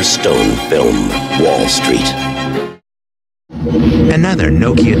Oliver Stone film Wall Street. Another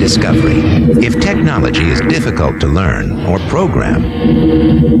Nokia discovery. If technology is difficult to learn or program,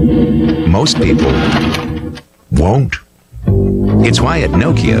 most people won't. It's why at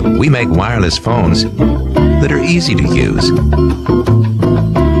Nokia we make wireless phones that are easy to use.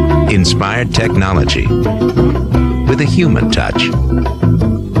 Inspired technology with a human touch.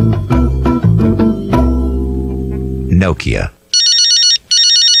 Nokia.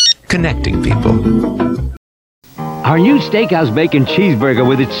 Connecting people. Our new Steakhouse Bacon Cheeseburger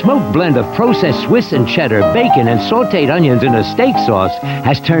with its smoked blend of processed Swiss and cheddar, bacon, and sautéed onions in a steak sauce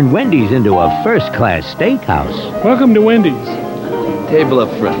has turned Wendy's into a first-class steakhouse. Welcome to Wendy's. Table up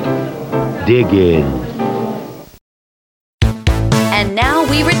front. Dig in. And now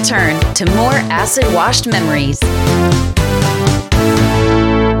we return to more acid-washed memories.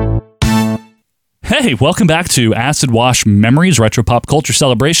 Hey, welcome back to Acid Wash Memories, Retro Pop Culture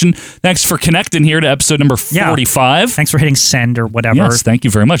Celebration. Thanks for connecting here to episode number 45. Thanks for hitting send or whatever. Yes, thank you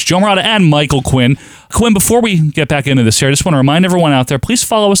very much. Joe Morata and Michael Quinn. Quinn, before we get back into this here, I just want to remind everyone out there, please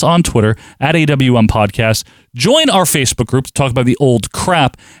follow us on Twitter at AWM Podcast. Join our Facebook group to talk about the old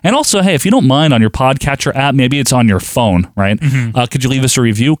crap. And also, hey, if you don't mind on your podcatcher app, maybe it's on your phone, right? Mm-hmm. Could you leave us a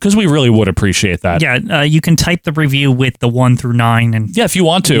review? Because we really would appreciate that. Yeah, you can type the review with the 1 through 9. And yeah, if you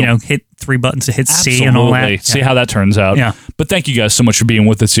want to. Hit 3 buttons to hit Absolutely. C and all that. See how that turns out. Yeah. But thank you guys so much for being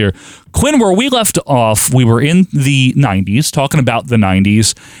with us here. Quinn, where we left off, we were in the 90s, talking about the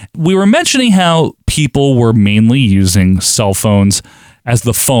 90s. We were mentioning how people were mainly using cell phones as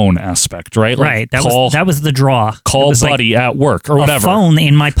the phone aspect, right? Like right. That was the draw. Call buddy at work or whatever. A phone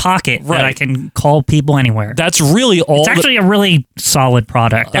in my pocket that I can call people anywhere. That's really all. It's actually a really solid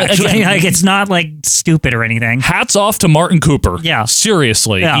product. Actually, like it's not like stupid or anything. Hats off to Martin Cooper. Yeah,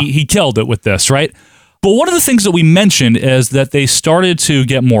 seriously, he killed it with this, right? But one of the things that we mentioned is that they started to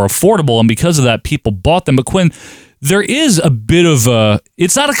get more affordable, and because of that, people bought them. But Quinn, there is a bit of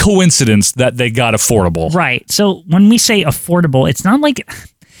it's not a coincidence that they got affordable. Right. So when we say affordable, it's not like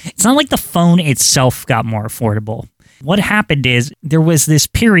the phone itself got more affordable. What happened is there was this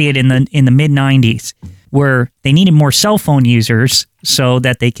period in the mid 90s where they needed more cell phone users so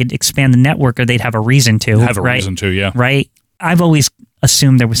that they could expand the network, or they'd have a reason to. Have a right? reason to, yeah. Right? I've always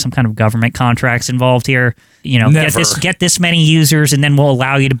assumed there was some kind of government contracts involved here. You know, get this many users, and then we'll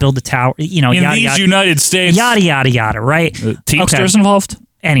allow you to build the tower. You know, in these United States, yada yada yada. Right? Teamsters involved.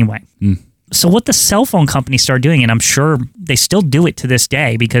 Anyway, so what the cell phone companies started doing, and I'm sure they still do it to this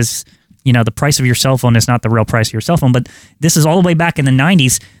day, because you know the price of your cell phone is not the real price of your cell phone. But this is all the way back in the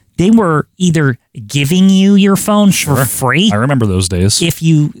 90s. They were either giving you your phone for free. I remember those days. If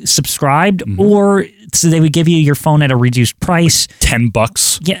you subscribed, or so they would give you your phone at a reduced price.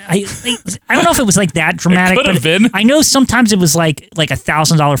 $10. Yeah, I don't know if it was like that dramatic. It could have been. I know sometimes it was like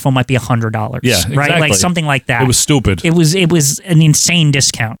 $1,000 phone might be $100. Yeah, exactly. Right, like something like that. It was stupid. It was an insane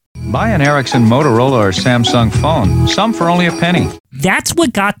discount. Buy an Ericsson, Motorola, or Samsung phone. Some for only a penny. That's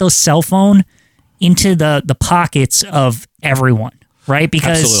what got those cell phone into the pockets of everyone. Right?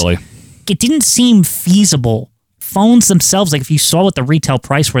 Because Absolutely. It didn't seem feasible. Phones themselves, like if you saw what the retail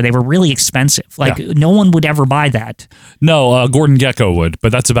price were, they were really expensive. Like no one would ever buy that. No, Gordon Gekko would,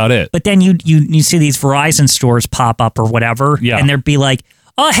 but that's about it. But then you see these Verizon stores pop up or whatever, and there'd be like,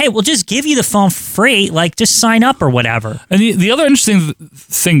 oh, hey, we'll just give you the phone for free. Like, just sign up or whatever. And the other interesting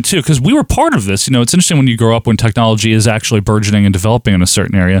thing, too, because we were part of this, you know, it's interesting when you grow up when technology is actually burgeoning and developing in a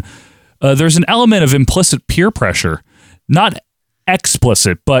certain area. There's an element of implicit peer pressure. Not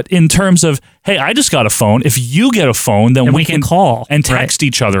explicit, but in terms of, hey, I just got a phone. If you get a phone, then we can call and text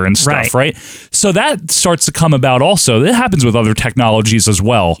each other and stuff, right? So that starts to come about also. It happens with other technologies as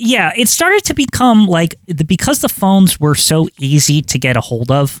well. Yeah, it started to become like, because the phones were so easy to get a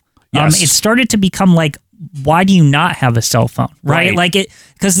hold of, it started to become like, why do you not have a cell phone, right? Like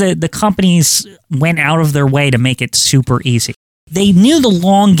because the companies went out of their way to make it super easy. They knew the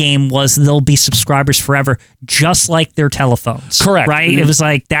long game was they'll be subscribers forever, just like their telephones. Correct. Right? It was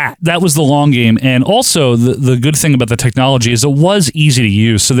like that. That was the long game. And also, the good thing about the technology is it was easy to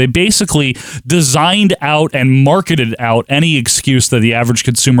use. So they basically designed out and marketed out any excuse that the average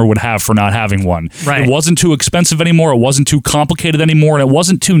consumer would have for not having one. Right. It wasn't too expensive anymore. It wasn't too complicated anymore. And it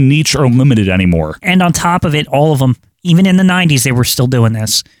wasn't too niche or limited anymore. And on top of it, all of them, even in the 90s, they were still doing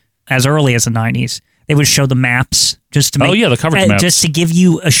this. As early as the 90s. They would show the maps just to make, the coverage maps. Just to give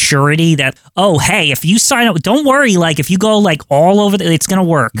you a surety that, oh, hey, if you sign up, don't worry, like if you go like all over, it's going to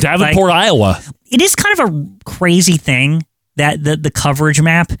work. Davenport, Iowa. It is kind of a crazy thing that the coverage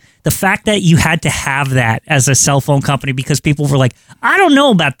map, the fact that you had to have that as a cell phone company because people were like, I don't know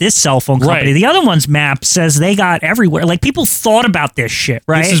about this cell phone company. Right. The other one's map says they got everywhere. Like people thought about this shit,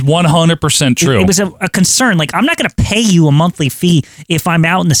 right? This is 100% true. It was a concern. Like I'm not going to pay you a monthly fee if I'm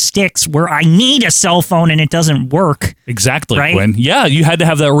out in the sticks where I need a cell phone and it doesn't work. Exactly, right? Quinn. Yeah, you had to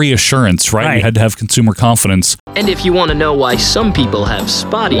have that reassurance, right? You had to have consumer confidence. And if you want to know why some people have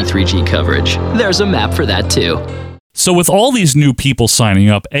spotty 3G coverage, there's a map for that too. So with all these new people signing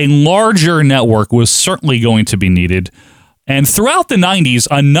up, a larger network was certainly going to be needed. And throughout the 90s,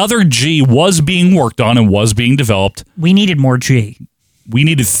 another G was being worked on and was being developed. We needed more G. We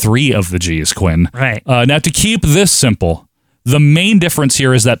needed 3 of the Gs, Quinn. Right. Now, to keep this simple, the main difference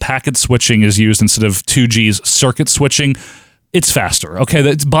here is that packet switching is used instead of 2Gs circuit switching. It's faster. Okay,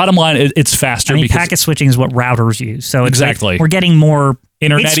 that's bottom line, it's faster. I mean, because packet switching is what routers use. So it's exactly. Like we're getting more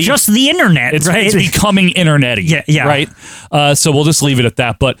internet-y. It's just the internet, right? It's becoming internet-y. Yeah. Right? So we'll just leave it at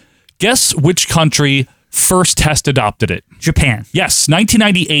that. But guess which country first test adopted it? Japan. Yes,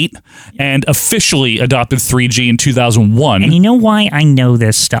 1998, and officially adopted 3G in 2001. And you know why I know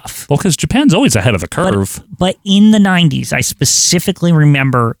this stuff? Well, because Japan's always ahead of the curve. But in the 90s, I specifically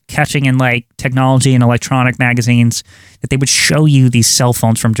remember catching in like technology and electronic magazines that they would show you these cell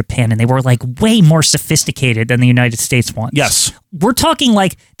phones from Japan, and they were like way more sophisticated than the United States ones. Yes. We're talking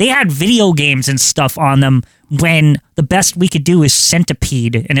like they had video games and stuff on them when the best we could do is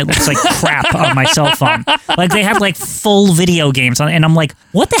Centipede, and it looks like crap on my cell phone. Like they have like full video games on it, and I'm like,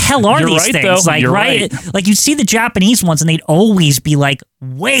 what the hell are these things? Though. Like, You're right? Like you'd see the Japanese ones, and they'd always be like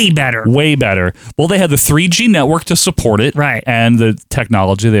way better. Way better. Well, they had the 3G network to support it. Right. And the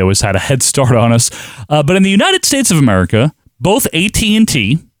technology, they always had a head start on us. But in the United States of America, both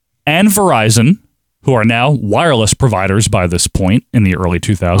AT&T and Verizon, who are now wireless providers by this point in the early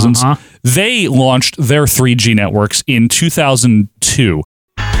 2000s, they launched their 3G networks in 2002.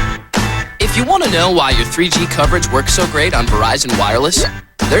 If you want to know why your 3G coverage works so great on Verizon Wireless,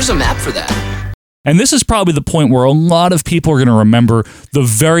 there's a map for that. And this is probably the point where a lot of people are going to remember the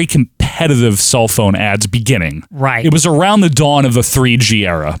very competitive cell phone ads beginning. Right. It was around the dawn of the 3G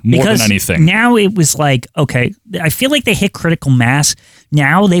era, more than anything. Now it was like, okay, I feel like they hit critical mass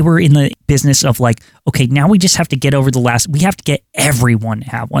Now they were in the business of like, okay, now we just have to get over we have to get everyone to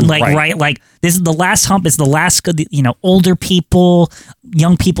have one. Like, right? Like, this is the last hump, is the last, older people,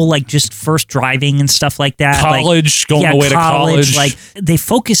 young people, like just first driving and stuff like that. College, going away to college. Like, they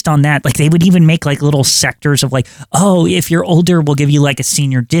focused on that. Like, they would even make like little sectors of like, oh, if you're older, we'll give you like a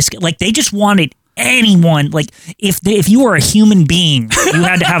senior discount. Like, they just wanted anyone, like if you were a human being, you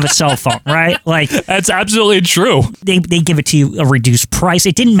had to have a cell phone, right? Like, that's absolutely true. They give it to you a reduced price.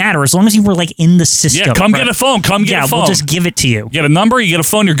 It didn't matter as long as you were like in the system. Yeah, come get a phone. Come get a phone. We'll just give it to you. Get a number, you get a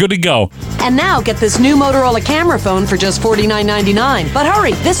phone, you're good to go. And now get this new Motorola camera phone for just $49.99. But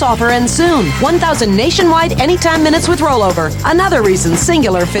hurry, this offer ends soon. 1,000 nationwide anytime minutes with rollover. Another reason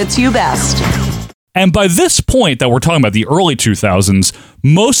Cingular fits you best. And by this point that we're talking about, the early 2000s,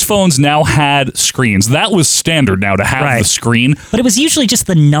 most phones now had screens. That was standard now to have the screen. But it was usually just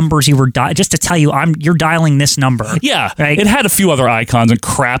the numbers you were just to tell you you're dialing this number. Yeah, right? It had a few other icons and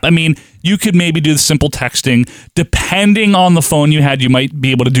crap. I mean, you could maybe do the simple texting. Depending on the phone you had, you might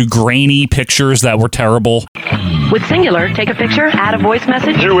be able to do grainy pictures that were terrible. With Cingular, take a picture, add a voice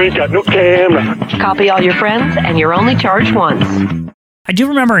message. You ain't got no camera. Copy all your friends, and you're only charged once. I do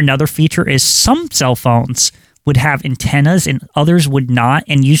remember another feature is some cell phones would have antennas and others would not.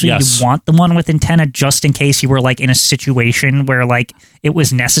 And usually you want the one with antenna just in case you were like in a situation where like it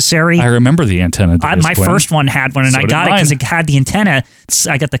was necessary. I remember the antenna. My first one had one and I got it because it had the antenna.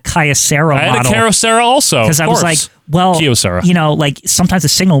 I got the Kyocera model. I had a Kyocera also. Because I was like, well, Kyocera. Like sometimes the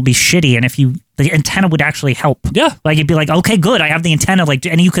signal will be shitty and if the antenna would actually help. Yeah. Like it'd be like, okay, good. I have the antenna. Like,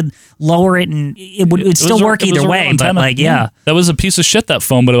 and you could lower it and it'd still work either way. But like, yeah. That was a piece of shit, that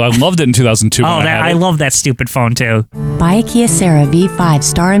phone, but I loved it in 2002. I love that stupid phone too. Buy a Kyocera V5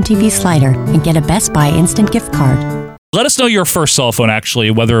 Star MTV slider and get a Best Buy instant gift card. Let us know your first cell phone, actually,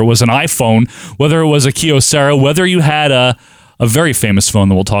 whether it was an iPhone, whether it was a Kyocera, whether you had a very famous phone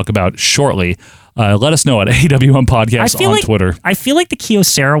that we'll talk about shortly. Let us know at AWM Podcast on Twitter. I feel like the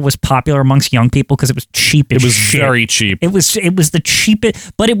Kyocera was popular amongst young people because it was cheap as shit. It was shit. very cheap. It was the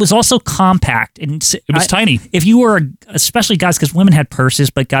cheapest, but it was also compact. And it was tiny. If you were, especially guys, because women had purses,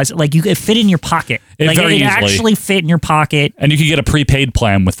 but guys, like you could fit in your pocket. It actually fit in your pocket. And you could get a prepaid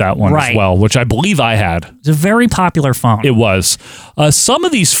plan with that one as well, which I believe I had. It's a very popular phone. It was. Some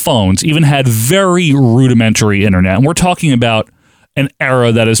of these phones even had very rudimentary internet. And we're talking about an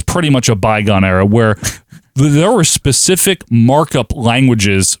era that is pretty much a bygone era where there were specific markup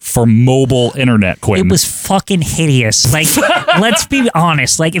languages for mobile internet, Quinn. It was fucking hideous. Like, let's be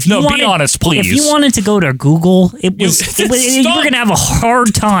honest. Like, if you wanted, be honest, please. If you wanted to go to Google, you were gonna have a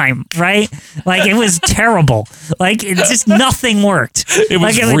hard time, right? Like, it was terrible. Like, it just nothing worked. It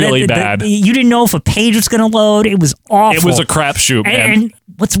was really bad. You didn't know if a page was gonna load. It was awful. It was a crapshoot, man. And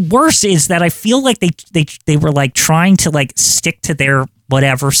what's worse is that I feel like they were like trying to like stick to their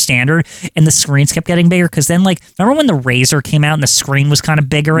whatever standard, and the screens kept getting bigger. Because then, like, remember when the Razr came out and the screen was kind of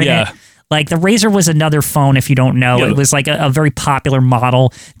bigger in it? Like, the Razr was another phone, if you don't know. Yeah. It was like a very popular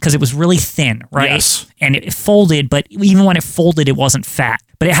model because it was really thin, right? Yes. And it folded, but even when it folded, it wasn't fat.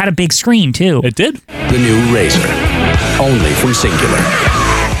 But it had a big screen, too. It did. The new Razr. Only from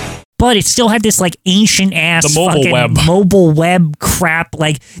Cingular. But it still had this like ancient ass mobile web crap.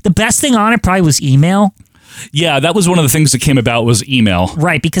 Like, the best thing on it probably was email. Yeah, that was one of the things that came about was email.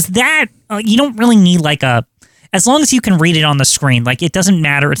 Right, because that, you don't really need like as long as you can read it on the screen, like it doesn't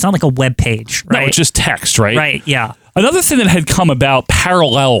matter. It's not like a web page, right? No, it's just text, right? Right, yeah. Another thing that had come about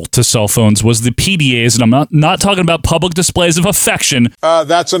parallel to cell phones was the PDAs, and I'm not talking about public displays of affection.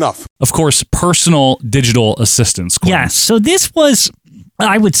 That's enough. Of course, personal digital assistants. Yeah, so this was,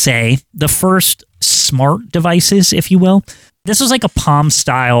 I would say, the first smart devices, if you will. This was like a Palm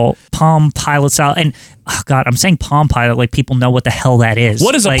Pilot style. And, oh God, I'm saying Palm Pilot like people know what the hell that is.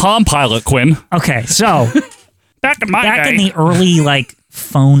 What is a Palm Pilot, Quinn? Okay, so back in the early like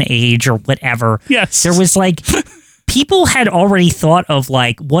phone age or whatever, yes, there was like people had already thought of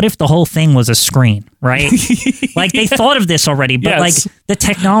like, what if the whole thing was a screen, right? Like they thought of this already, but like the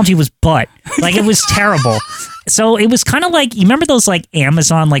technology was like it was terrible. So it was kind of like, you remember those like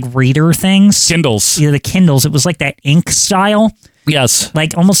Amazon like reader things? Kindles. Yeah, the Kindles. It was like that ink style. Yes.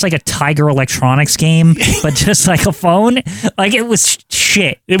 Like almost like a Tiger Electronics game, but just like a phone. Like it was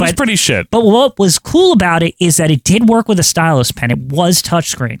shit. It was pretty shit. But what was cool about it is that it did work with a stylus pen. It was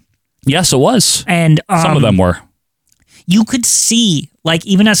touchscreen. Yes, it was. And some of them were. You could see, like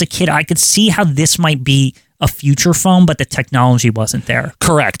even as a kid, I could see how this might be a future phone, but the technology wasn't there.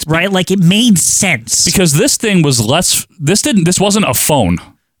 Correct. Right? Like it made sense. Because this thing was this wasn't a phone.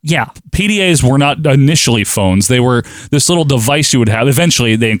 Yeah. PDAs were not initially phones. They were this little device you would have.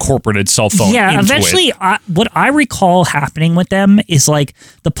 Eventually, they incorporated cell phone into eventually, it. What I recall happening with them is like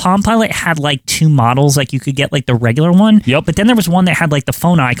the Palm Pilot had like 2 models. Like you could get like the regular one. Yep. But then there was one that had like the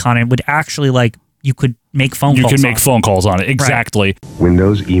phone icon and would actually like you could make phone calls. You could make phone calls on it. Exactly. Right.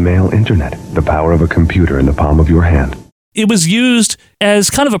 Windows, email, internet. The power of a computer in the palm of your hand. It was used as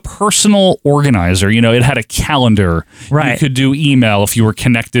kind of a personal organizer. You know, it had a calendar. Right. You could do email if you were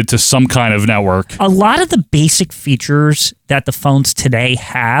connected to some kind of network. A lot of the basic features that the phones today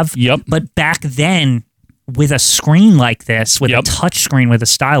have. Yep. But back then, with a screen like this, with a touch screen with a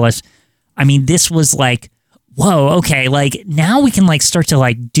stylus, I mean, this was like, whoa, okay, like now we can like start to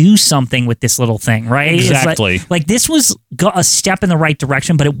like do something with this little thing, right? Exactly. Like this was a step in the right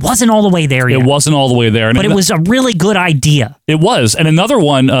direction, but it wasn't all the way there yet. It wasn't all the way there. But it was a really good idea. It was. And another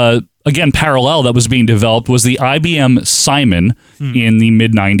one, again, parallel that was being developed was the IBM Simon in the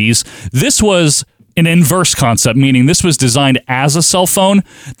mid-90s. This was an inverse concept, meaning this was designed as a cell phone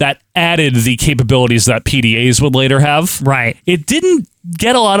that added the capabilities that PDAs would later have. Right. It didn't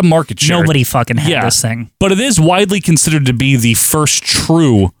get a lot of market share. Nobody fucking had this thing. But it is widely considered to be the first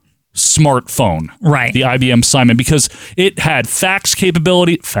true smartphone. Right. The IBM Simon, because it had fax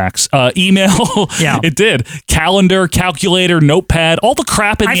capability, email. Yeah. It did. Calendar, calculator, notepad, all the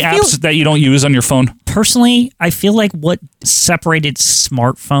crap in the apps that you don't use on your phone. Personally, I feel like what separated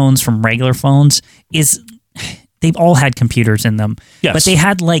smartphones from regular phones is they've all had computers in them. Yes. But they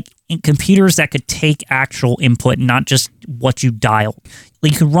had like computers that could take actual input, not just what you dialed.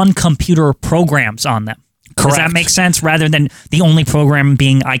 Like you could run computer programs on them. Correct. Does that make sense? Rather than the only program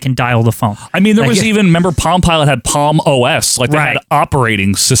being I can dial the phone. I mean, there was even, remember Palm Pilot had Palm OS. Like they had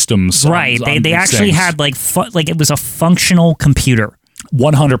operating systems. Right. They actually had like it was a functional computer.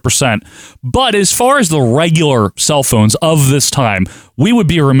 100%. But as far as the regular cell phones of this time, we would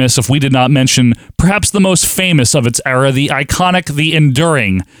be remiss if we did not mention perhaps the most famous of its era, the iconic, the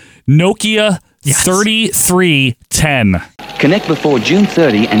enduring Nokia 3310. Connect before June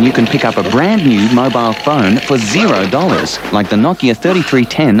 30 and you can pick up a brand new mobile phone for $0, like the Nokia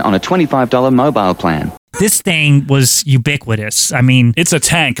 3310 on a $25 mobile plan. This thing was ubiquitous. I mean, it's a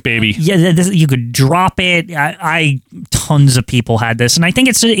tank, baby. Yeah, you could drop it. Tons of people had this, and I think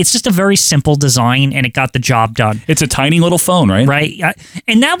it's just a very simple design, and it got the job done. It's a tiny little phone, right? Right,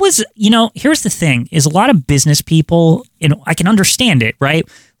 and that was, here's the thing: is a lot of business people, I can understand it, right?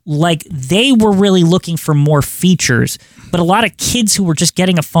 Like they were really looking for more features, but a lot of kids who were just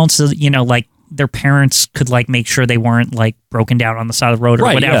getting a phone, so like their parents could like make sure they weren't like broken down on the side of the road or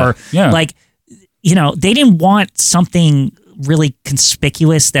whatever. Yeah. Like. They didn't want something really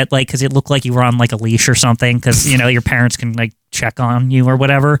conspicuous that because it looked like you were on like a leash or something because, your parents can like check on you or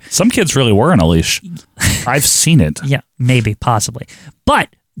whatever. Some kids really were on a leash. I've seen it. Yeah, maybe, possibly. But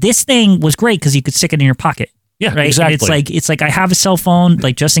this thing was great because you could stick it in your pocket. Yeah, right? exactly. And it's like I have a cell phone,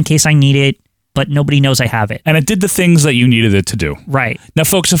 like just in case I need it, but nobody knows I have it. And it did the things that you needed it to do. Right. Now,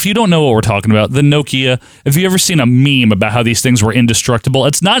 folks, if you don't know what we're talking about, the Nokia, have you ever seen a meme about how these things were indestructible?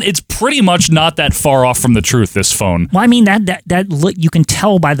 It's pretty much not that far off from the truth, this phone. Well, I mean, that look, you can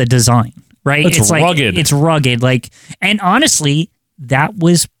tell by the design, right? It's rugged. It's rugged. And honestly, that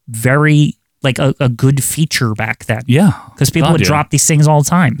was very... a good feature back then. Yeah. Because people would drop these things all the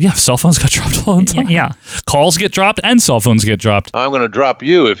time. Yeah, cell phones got dropped all the time. Yeah. Calls get dropped and cell phones get dropped. I'm going to drop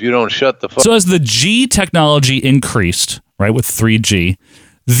you if you don't shut the phone. So as the G technology increased, right, with 3G,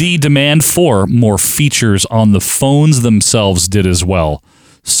 the demand for more features on the phones themselves did as well.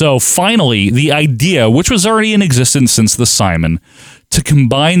 So finally, the idea, which was already in existence since the Simon, to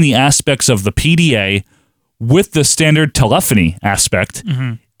combine the aspects of the PDA with the standard telephony aspect,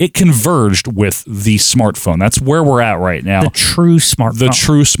 it converged with the smartphone. That's where we're at right now. The true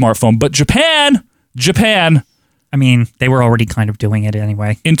smartphone. But Japan, I mean, they were already kind of doing it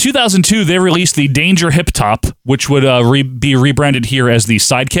anyway. In 2002, they released the Danger Hip Top, which would be rebranded here as the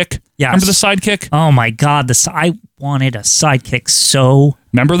Sidekick. Yes. Remember the Sidekick? Oh my God, I wanted a Sidekick so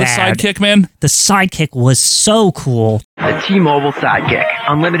Remember the bad. Sidekick, man? The Sidekick was so cool. The T-Mobile Sidekick.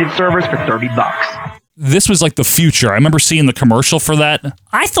 Unlimited service for $30. This was like the future. I remember seeing the commercial for that.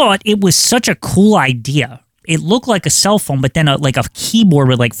 I thought it was such a cool idea. It looked like a cell phone, but then a keyboard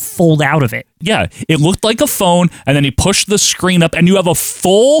would like fold out of it. Yeah, it looked like a phone, and then you push the screen up, and you have a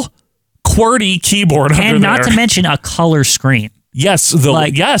full QWERTY keyboard under there. And not to mention a color screen. Yes,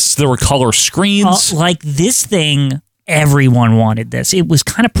 there were color screens. This thing, everyone wanted this. It was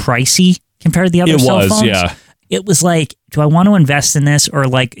kind of pricey compared to the other cell phones. Yeah. It was like, do I want to invest in this, or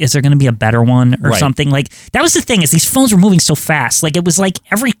is there going to be a better one or something? That was the thing, is these phones were moving so fast. It was like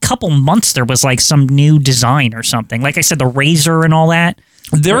every couple months there was like some new design or something. Like I said, the Razr and all that.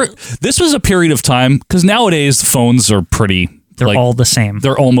 This was a period of time, because nowadays phones are pretty... They're all the same.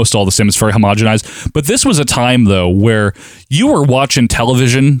 They're almost all the same. It's very homogenized. But this was a time, though, where you were watching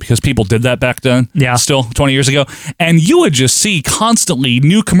television, because people did that back then, still 20 years ago, and you would just see constantly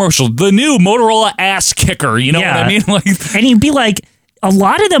new commercials, the new Motorola ass kicker, you know what I mean? And you'd be like, a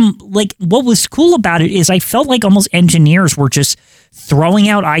lot of them, like, what was cool about it is I felt like almost engineers were just throwing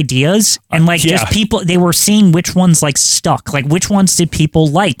out ideas and just people, they were seeing which ones like stuck, like which ones did people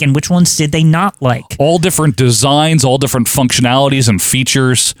like and which ones did they not like. All different designs, all different functionalities and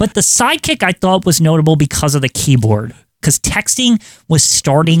features. But the Sidekick I thought was notable because of the keyboard. Because texting was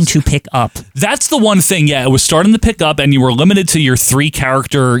starting to pick up. That's the one thing, it was starting to pick up, and you were limited to your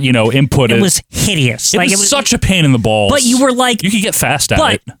 3-character, input. It was hideous. It was such a pain in the balls. But you were like... You could get fast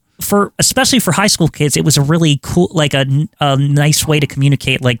at it. Especially for high school kids, it was a really cool, like a nice way to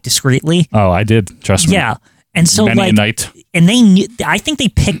communicate, like, discreetly. Oh, I did. Trust me. Yeah. And so, Many a night. And they knew, I think they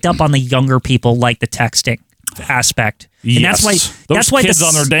picked up on the younger people, like the texting aspect. And yes. That's why kids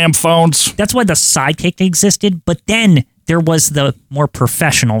on their damn phones. That's why the Sidekick existed. But then there was the more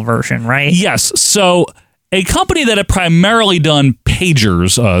professional version, right? Yes. So a company that had primarily done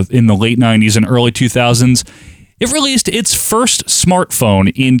pagers in the late 90s and early 2000s, it released its first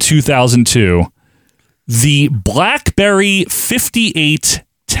smartphone in 2002, the BlackBerry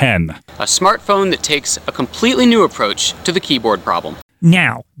 5810. A smartphone that takes a completely new approach to the keyboard problem.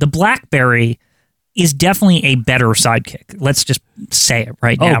 Now, the BlackBerry is definitely a better Sidekick. Let's just say it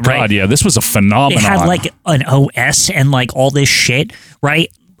right now, right? Oh, God, yeah. This was a phenomenon. It had, like, an OS and, like, all this shit, right?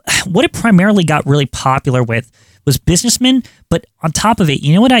 What it primarily got really popular with was businessmen, but on top of it,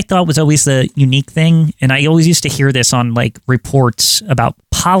 you know what I thought was always the unique thing? And I always used to hear this on, like, reports about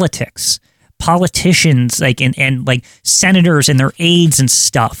politics. Politicians, like, and like, senators and their aides and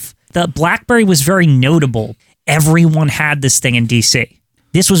stuff. The BlackBerry was very notable. Everyone had this thing in D.C.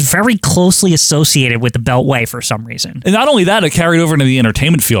 This was very closely associated with the Beltway for some reason. And not only that, it carried over into the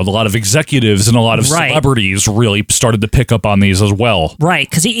entertainment field. A lot of executives and a lot of celebrities really started to pick up on these as well. Right,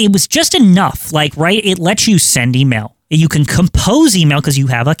 because it was just enough. Like, right, it lets you send email. You can compose email because you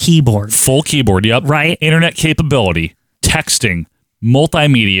have a keyboard. Full keyboard, yep. Right. Internet capability, texting,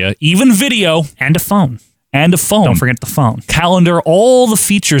 multimedia, even video. And a phone. And a phone. Don't forget the phone. Calendar, all the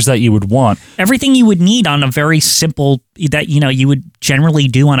features that you would want. Everything you would need on a very simple, that, you would generally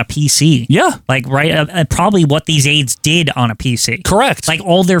do on a PC. Yeah. Like, right, probably what these aides did on a PC. Correct. Like,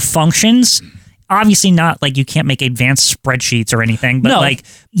 all their functions, obviously not, like, you can't make advanced spreadsheets or anything, but, like,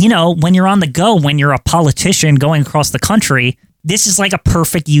 when you're on the go, when you're a politician going across the country, this is like a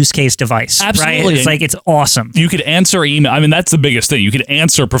perfect use case device. Absolutely. Right? It's like, it's awesome. You could answer email. I mean, that's the biggest thing. You could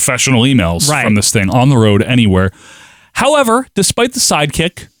answer professional emails from this thing on the road, anywhere. However, despite the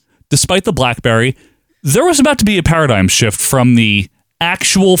Sidekick, despite the BlackBerry, there was about to be a paradigm shift from the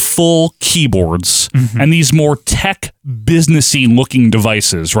actual full keyboards and these more tech businessy looking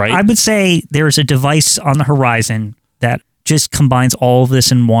devices, right? I would say there's a device on the horizon that just combines all of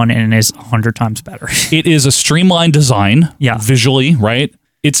this in one and is 100 times better. It is a streamlined design, visually, right?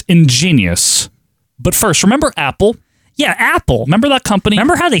 It's ingenious. But first, remember Apple? Yeah, Apple. Remember that company?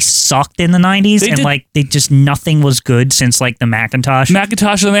 Remember how they sucked in the 90s they just nothing was good since like the Macintosh?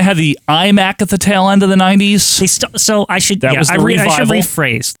 Macintosh, and they had the iMac at the tail end of the 90s. So I should I should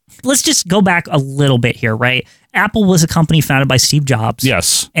rephrase. Let's just go back a little bit here, right? Apple was a company founded by Steve Jobs.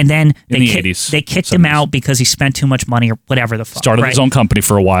 Yes. And then in the 80s. They kicked him out because he spent too much money or whatever the fuck. Started his own company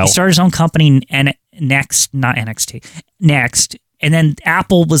for a while. He started his own company and Next. And then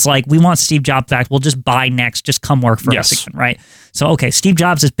Apple was like, we want Steve Jobs back. We'll just buy Next. Just come work for us again, right? So, okay, Steve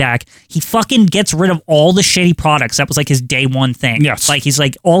Jobs is back. He fucking gets rid of all the shitty products. That was like his day one thing. Yes. Like, he's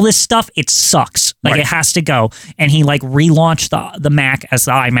like, all this stuff, it sucks. Like, it has to go. And he like relaunched the Mac as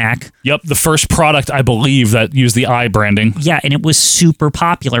the iMac. Yep, the first product, I believe, that used the i branding. Yeah, and it was super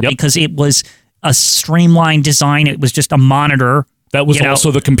popular because it was a streamlined design. It was just a monitor. That was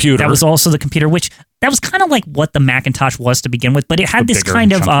also the computer. That was also the computer, which that was kind of like what the Macintosh was to begin with, but it had this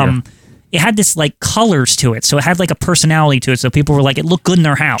kind of it had this like colors to it, so it had like a personality to it. So people were like, it looked good in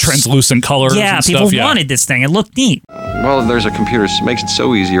their house, translucent colors. Yeah, and people stuff, wanted this thing. It looked neat. Well, there's a computer. It makes it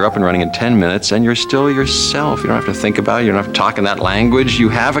so easy. You're up and running in 10 minutes, and you're still yourself. You don't have to think about it. You don't have to talk in that language. You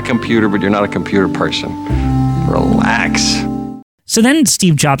have a computer, but you're not a computer person. Relax. So then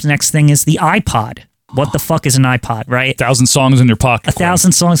Steve Jobs' next thing is the iPod. What the fuck is an iPod, right? 1,000 songs in your pocket.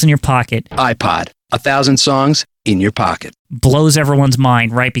 1,000 songs in your pocket. iPod. 1,000 songs in your pocket. Blows everyone's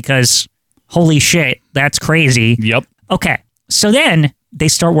mind, right? Because holy shit, that's crazy. Yep. Okay. So then they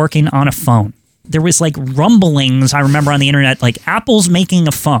start working on a phone. There was like rumblings, I remember on the internet, like Apple's making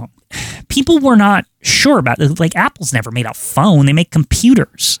a phone. people were not sure about it. Like, Apple's never made a phone. They make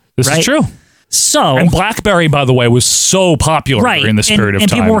computers. This right? is true. So, and BlackBerry, by the way, was so popular during this period of time.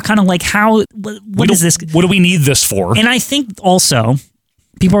 And people were kind of like, what is this? What do we need this for? And I think also,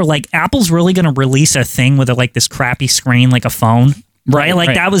 people are like, Apple's really going to release a thing with like this crappy screen, like a phone, right?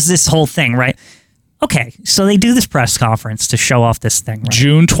 Like that was this whole thing, right? Okay, so they do this press conference to show off this thing. Right?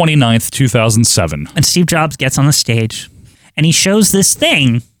 June 29th, 2007. And Steve Jobs gets on the stage, and he shows this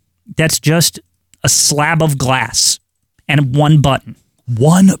thing that's just a slab of glass and one button.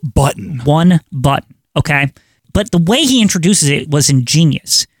 One button. Okay? But the way he introduces it was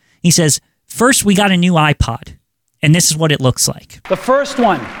ingenious. He says, first we got a new iPod, and this is what it looks like. The first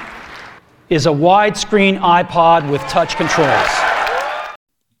one is a widescreen iPod with touch controls.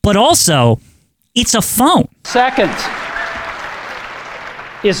 But also, it's a phone. Second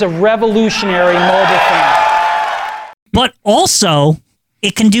is a revolutionary mobile phone. But also,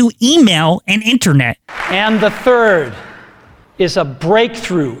 it can do email and internet. And the third is a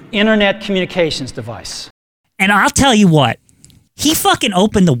breakthrough internet communications device. And I'll tell you what, he fucking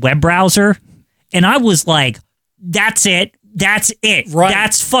opened the web browser, and I was like, that's it. That's it. Right.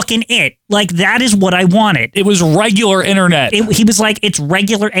 That's fucking it. Like, that is what I wanted. It was regular internet. He was like, it's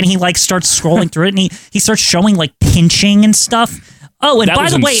regular, and he like starts scrolling through it, and he starts showing like pinching and stuff. Oh, and That by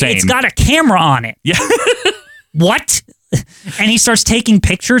was the way, insane. it's got a camera on it. Yeah. What? And he starts taking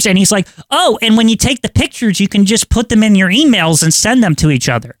pictures, and he's like, oh, and when you take the pictures, you can just put them in your emails and send them to each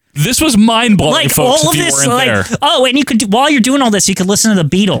other. This was mind-blowing, Like, folks, all of if you this, weren't like, there. oh, and you could, while you're doing all this, you could listen to the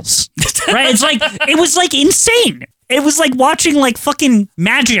Beatles. Right? It's like, it was like insane. It was like watching like fucking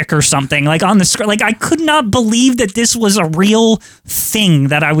magic or something, like on the screen. Like, I could not believe that this was a real thing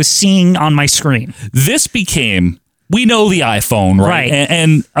that I was seeing on my screen. This became, we know the iPhone, right? Right.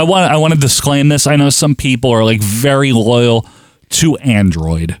 And I want to disclaim this. I know some people are like very loyal to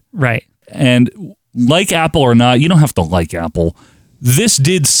Android. Right. And like Apple or not, you don't have to like Apple. This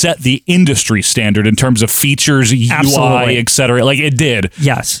did set the industry standard in terms of features, Absolutely. UI, etc. Like it did.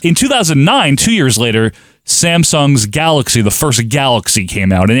 Yes. In 2009, 2 years later, Samsung's Galaxy, the first Galaxy,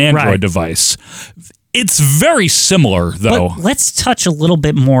 came out, an Android Right. device. It's very similar, though. But let's touch a little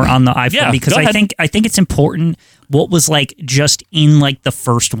bit more on the iPhone, Yeah, because go ahead. I think it's important what was like just in like the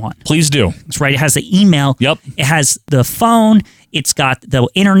first one. Please do. That's right. It has the email. Yep. It has the phone. It's got the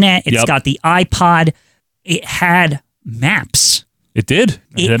internet. It's Yep. got the iPod. It had maps. It did.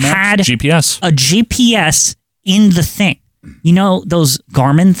 It maps, had GPS. a GPS in the thing. You know those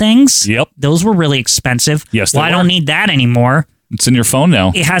Garmin things? Yep. Those were really expensive. Yes, they Well, I were. don't need that anymore. It's in your phone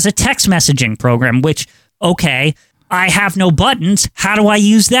now. It has a text messaging program, which, okay, I have no buttons. How do I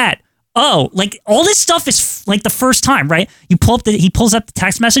use that? Oh, like all this stuff is like the first time, right? He pulls up the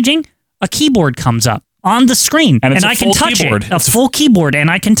text messaging, a keyboard comes up on the screen, And it's a I can full touch keyboard. it. A full keyboard, and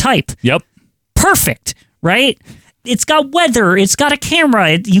I can type. Yep. Perfect, right? It's got weather. It's got a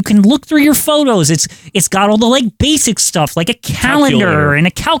camera. You can look through your photos. It's got all the like basic stuff, like a calendar Calculator. and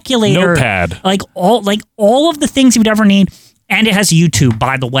a calculator, Notepad. like all of the things you would ever need. And it has YouTube,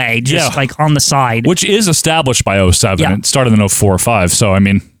 by the way, just like on the side. Which is established by 07. Yeah. It started in 04 or 05. So, I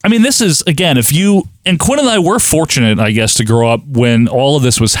mean, this is, again, if you, and Quinn and I were fortunate, I guess, to grow up when all of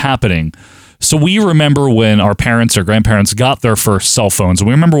this was happening. So we remember when our parents or grandparents got their first cell phones, and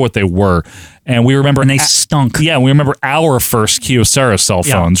we remember what they were. And we remember... And they stunk. Yeah, we remember our first Kyocera cell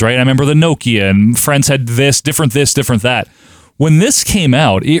phones, right? I remember the Nokia, and friends had this, different that. When this came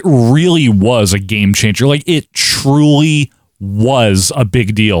out, it really was a game changer. Like, it truly was a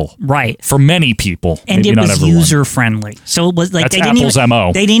big deal, right, for many people, and maybe it not was everyone. user friendly. So it was like That's they didn't Apple's even,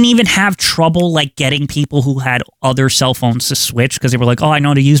 MO. They didn't even have trouble like getting people who had other cell phones to switch, because they were like, "Oh, I know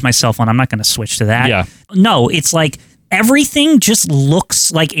how to use my cell phone. I'm not going to switch to that." Yeah. No, it's like everything just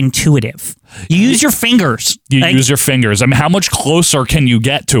looks like intuitive. You use your fingers. You Like, use your fingers. I mean, how much closer can you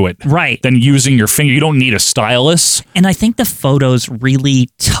get to it? Right. Than using your finger. You don't need a stylus. And I think the photos really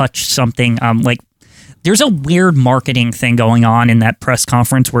touch something. Like, there's a weird marketing thing going on in that press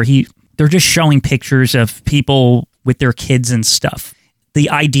conference where they're just showing pictures of people with their kids and stuff. The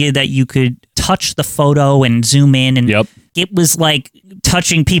idea that you could touch the photo and zoom in, and it was like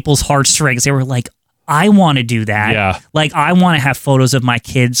touching people's heartstrings. They were like, I want to do that. Yeah. Like, I want to have photos of my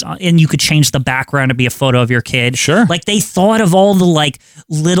kids, and you could change the background to be a photo of your kid. Sure. Like, they thought of all the like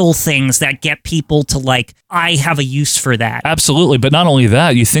little things that get people to like, I have a use for that. Absolutely. But not only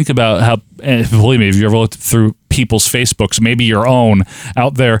that, you think about how, and believe me, if you ever looked through people's Facebooks, maybe your own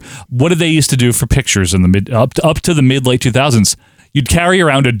out there, what did they used to do for pictures in the up to the late 2000s? you'd carry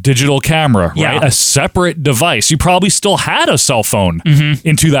around a digital camera, right? Yeah. A separate device. You probably still had a cell phone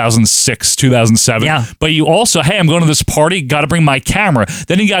in 2006, 2007. Yeah. But you also, hey, I'm going to this party, got to bring my camera.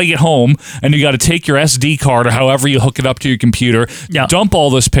 Then you got to get home and you got to take your SD card or however you hook it up to your computer, dump all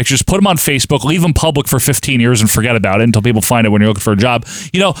those pictures, put them on Facebook, leave them public for 15 years and forget about it until people find it when you're looking for a job.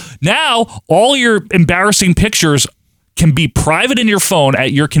 You know, now all your embarrassing pictures can be private in your phone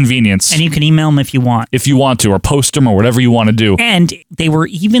at your convenience. And you can email them if you want. If you want to, or post them or whatever you want to do. And they were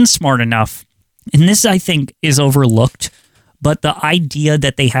even smart enough, and this I think is overlooked, but the idea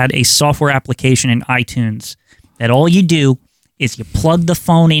that they had a software application in iTunes that all you do is you plug the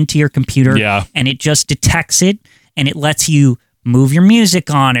phone into your computer and it just detects it and it lets you move your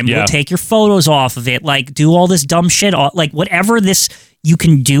music on and we'll take your photos off of it, like do all this dumb shit, like whatever this you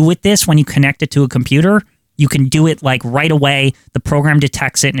can do with this when you connect it to a computer. You can do it like right away. The program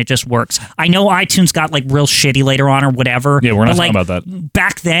detects it and it just works. I know iTunes got like real shitty later on or whatever. Yeah, we're not talking about that.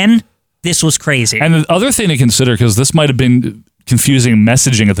 Back then, this was crazy. And the other thing to consider, because this might have been confusing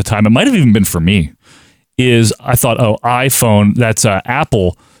messaging at the time, it might have even been for me, is I thought, oh, iPhone, that's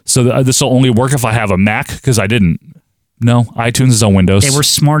Apple. So this will only work if I have a Mac, because I didn't. No, iTunes is on Windows. They were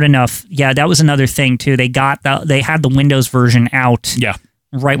smart enough. Yeah, that was another thing too. They had the Windows version out. Yeah.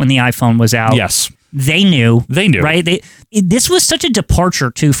 Right when the iPhone was out. Yes. They knew. Right? This was such a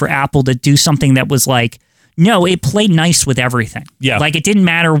departure, too, for Apple to do something that was like, no, it played nice with everything. Yeah. Like, it didn't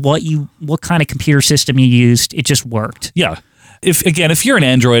matter what kind of computer system you used. It just worked. Yeah. If you're an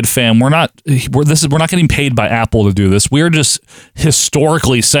Android fan, we're not getting paid by Apple to do this. We're just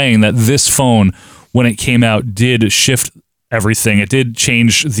historically saying that this phone, when it came out, did shift everything. It did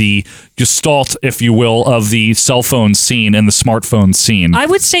change the gestalt, if you will, of the cell phone scene and the smartphone scene. I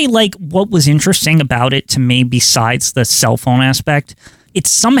would say, like, what was interesting about it to me, besides the cell phone aspect, it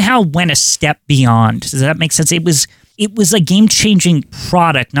somehow went a step beyond. Does that make sense? It was a game-changing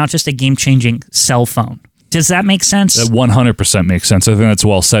product, not just a game-changing cell phone. Does that make sense? That 100% makes sense. I think that's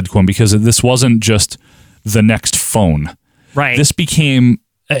well said, Quinn, because this wasn't just the next phone. Right. This became,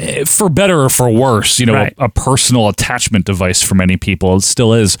 for better or for worse, a personal attachment device for many people. It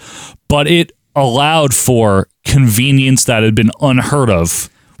still is. But it allowed for convenience that had been unheard of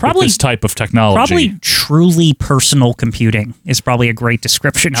with this type of technology. Probably truly personal computing is probably a great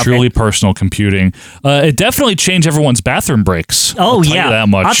description of it. Truly personal computing. It definitely changed everyone's bathroom breaks. Oh, I'll tell you that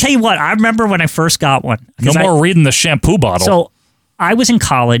much. I'll tell you what. I remember when I first got one. No more reading the shampoo bottle. So I was in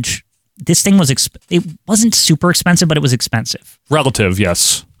college. This thing was, it wasn't super expensive, but it was expensive. Relative,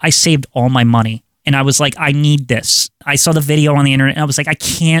 yes. I saved all my money and I was like, I need this. I saw the video on the internet and I was like, I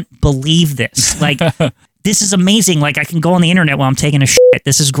can't believe this. Like, this is amazing. Like, I can go on the internet while I'm taking a shit.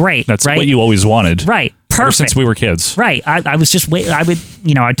 This is great. That's right? what you always wanted. Right. Perfect. Ever since we were kids. Right. I was just waiting. I would,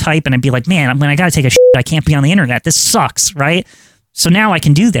 I'd type and I'd be like, man, when I got to take a shit, I can't be on the internet. This sucks. Right. So now I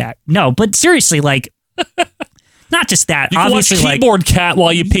can do that. No, but seriously, like, not just that. You can obviously, watch Keyboard Cat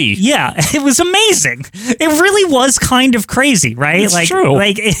while you pee. Yeah, it was amazing. It really was kind of crazy, right? It's true.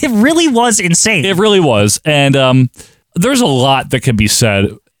 Like, it really was insane. It really was. And there's a lot that could be said,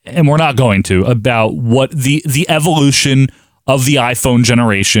 and we're not going to, about what the evolution of the iPhone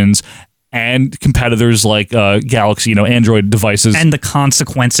generations and competitors like Galaxy, Android devices. And the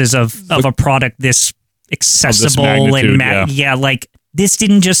consequences of a product this accessible like, this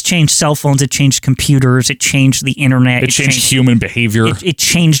didn't just change cell phones, it changed computers, it changed the internet. It changed human behavior. It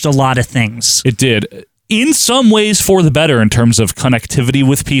changed a lot of things. It did. In some ways for the better in terms of connectivity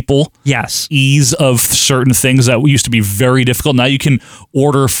with people. Yes. Ease of certain things that used to be very difficult. Now you can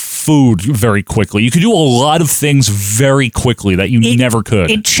order food very quickly. You can do a lot of things very quickly that you never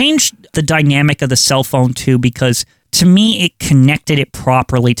could. It changed the dynamic of the cell phone too, because to me, it connected it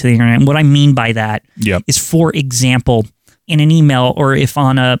properly to the internet. And what I mean by that is, for example, in an email or if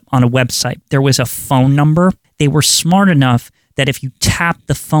on a website, there was a phone number, they were smart enough that if you tap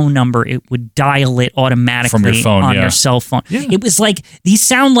the phone number, it would dial it automatically from your phone, on your cell phone. Yeah. It was like, these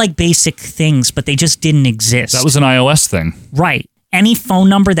sound like basic things, but they just didn't exist. That was an iOS thing. Right. Any phone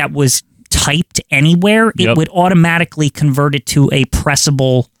number that was typed anywhere, it would automatically convert it to a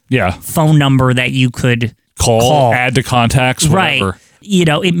pressable phone number that you could call. Add to contacts, whatever. Right.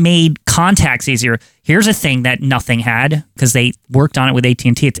 It made contacts easier. Here's a thing that nothing had, because they worked on it with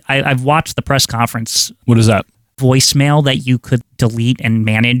AT&T. I've watched the press conference. What is that? Voicemail that you could delete and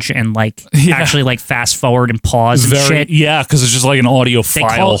manage and actually like fast forward and pause and shit. Yeah, because it's just like an audio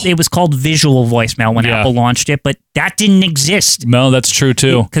file. It was called visual voicemail when Apple launched it, but that didn't exist. No, that's true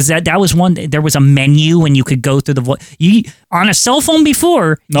too. Because that was one. There was a menu and you could go through the voice. On a cell phone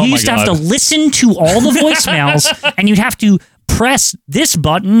before, you used to have to listen to all the voicemails and you'd have to press this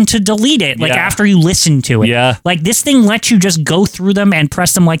button to delete it, like Yeah. after you listen to it. Yeah. Like this thing lets you just go through them and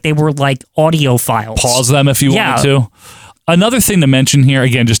press them like they were like audio files. Pause them if you Yeah. wanted to. Another thing to mention here,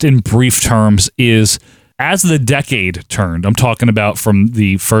 again, just in brief terms, is as the decade turned, I'm talking about from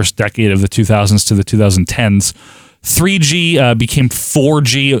the first decade of the 2000s to the 2010s, 3G became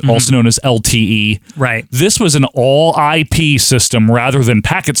 4G, also known as LTE. Right. This was an all IP system rather than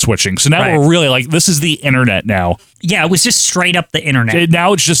packet switching. So now Right. we're really like, this is the internet now. Yeah, it was just straight up the internet.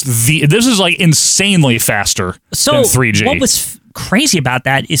 Now it's just this is like insanely faster than 3G. What was crazy about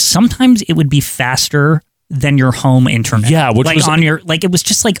that is sometimes it would be faster than your home internet. Yeah, which like was on your like it was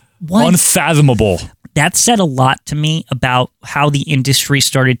just like what? unfathomable. That said a lot to me about how the industry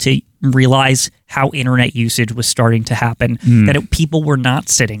started to realize how internet usage was starting to happen. That people were not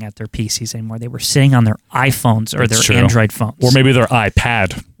sitting at their PCs anymore; they were sitting on their iPhones or That's their true. Android phones, Or maybe their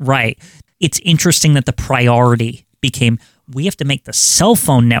iPad. right. It's interesting that the priority became we have to make the cell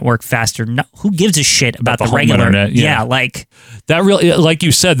phone network faster. No, who gives a shit about the home regular internet, yeah. like That really, like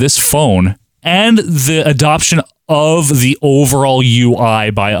you said, this phone and the adoption of the overall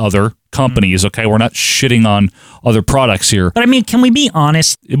UI by other companies. Okay, we're not shitting on other products here. But I mean, can we be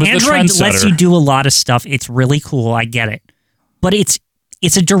honest? It was the Android lets trendsetter. you do a lot of stuff. It's really cool. I get it. But it's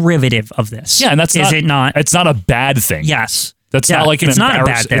a derivative of this. Yeah, and that's is it not? It's not a bad thing. Yes. That's Yeah, not like it's not a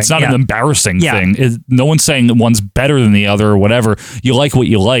bad thing. It's not an Yeah. embarrassing Yeah. thing. No one's saying that one's better than the other or whatever. You like what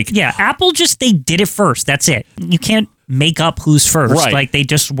you like. Yeah, Apple they did it first. That's it. You can't make up who's first. Right. Like they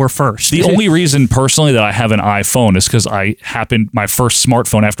just were first. The only reason personally that I have an iPhone is because my first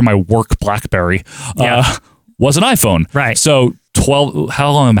smartphone after my work BlackBerry was an iPhone. Right. So 12,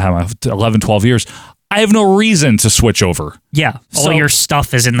 how long have I had? 11, 12 years. I have no reason to switch over. Yeah, all So- your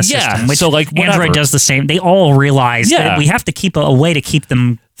stuff is in the Yeah, system. Which so, like, whatever. Android does the same. They all realize Yeah. that we have to keep a way to keep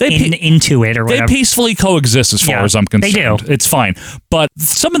them They into it or They whatever. peacefully coexist as far Yeah, as I'm they concerned. do. It's fine. But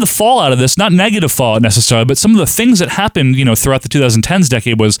some of the fallout of this, not negative fallout necessarily, but some of the things that happened, throughout the 2010s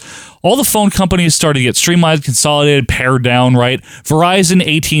decade was all the phone companies started to get streamlined, consolidated, pared down, right? Verizon,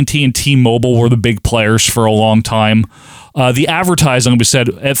 AT&T, and T-Mobile were the big players for a long time. The advertising, we said,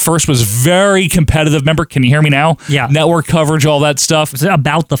 at first was very competitive. Remember, can you hear me now? Yeah. Network coverage, all that stuff. It's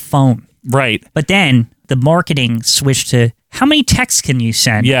about the phone. Right. But then the marketing switched to how many texts can you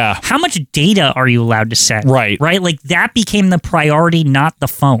send? Yeah. How much data are you allowed to send? Right. Right? Like that became the priority, not the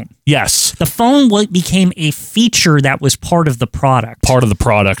phone. Yes. The phone became a feature that was part of the product. Part of the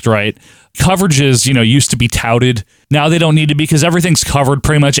product, right? Coverages, used to be touted. Now they don't need to be because everything's covered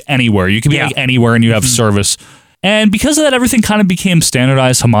pretty much anywhere. You can be like anywhere and you have service. And because of that, everything kind of became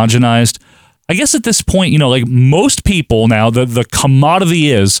standardized, homogenized. I guess at this point, like most people now, the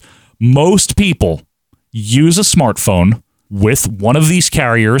commodity is most people use a smartphone with one of these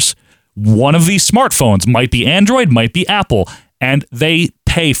carriers. One of these smartphones might be Android, might be Apple, and they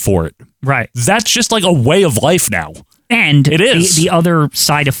pay for it. Right. That's just like a way of life now. And it is. The other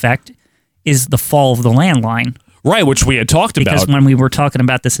side effect is the fall of the landline. Right, which we had talked Because about. when we were talking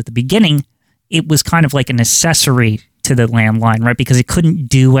about this at the beginning, it was kind of like an accessory to the landline, right? Because it couldn't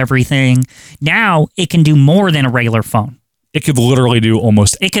do everything. Now it can do more than a regular phone. It could literally do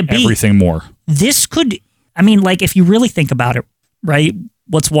almost everything more. This could, if you really think about it, right?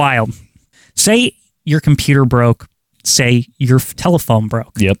 What's wild? Say your computer broke. Say your telephone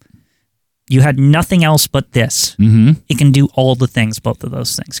broke. Yep. You had nothing else but this. Mm-hmm. It can do all the things both of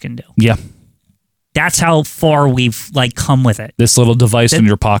those things can do. Yeah. That's how far we've come with it. This little device in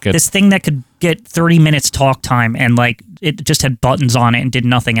your pocket. This thing that could get 30 minutes talk time and it just had buttons on it and did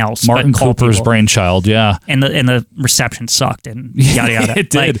nothing else. Martin but call Cooper's people. brainchild, yeah. And the reception sucked and yada yada. It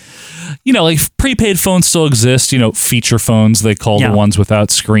did. Prepaid phones still exist, feature phones, they call the ones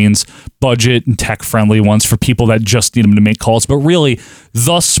without screens, budget and tech-friendly ones for people that just need them to make calls. But really,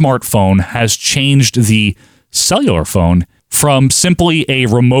 the smartphone has changed the cellular phone from simply a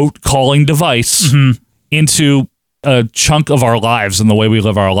remote calling device into a chunk of our lives and the way we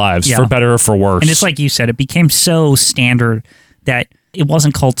live our lives, for better or for worse. And it's like you said, it became so standard that it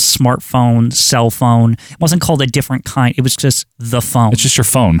wasn't called smartphone, cell phone. It wasn't called a different kind. It was just the phone. It's just your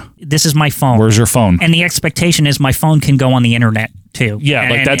phone. This is my phone. Where's your phone? And the expectation is my phone can go on the internet too. Yeah,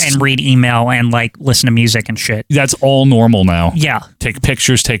 and read email and listen to music and shit. That's all normal now. Yeah. Take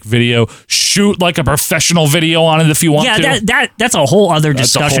pictures, take video, shoot like a professional video on it if you want to. Yeah, that's a whole other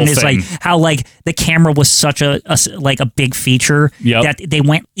That's a discussion. whole Is thing. how the camera was such a big feature that they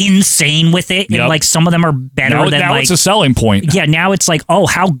went insane with it, and some of them are better now, than now it's a selling point. Yeah, now it's oh,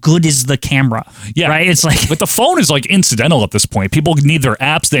 how good is the camera? Yeah, right. It's but the phone is incidental at this point. People need their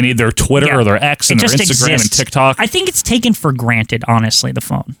apps, they need their Twitter or their X and their Instagram and TikTok. I think it's taken for granted, honestly, the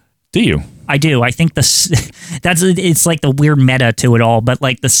phone. Do you? I do. I think it's like the weird meta to it all, but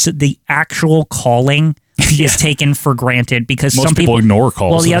like the actual calling is taken for granted because Most some people ignore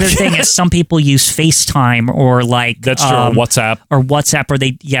calls. Well, the other thing is some people use FaceTime or like that's true, WhatsApp, or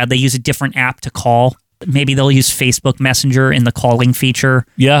they use a different app to call. Maybe they'll use Facebook Messenger in the calling feature.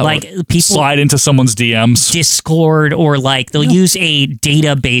 Yeah, like people slide into someone's DMs, Discord, or like they'll use a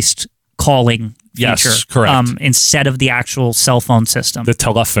data-based calling feature. Yes, correct. Instead of the actual cell phone system, the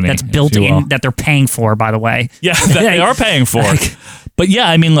telephony that's built in that they're paying for. By the way, yeah, that they are paying for. But yeah,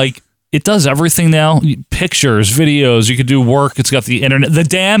 I mean, like it does everything now. Pictures, videos. You could do work. It's got the internet. The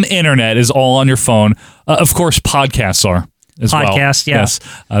damn internet is all on your phone. Of course, podcasts are. Podcast, well. yeah. Yes,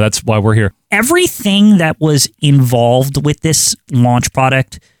 that's why we're here. Everything that was involved with this launch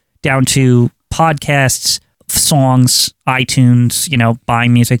product, down to podcasts, songs, iTunes,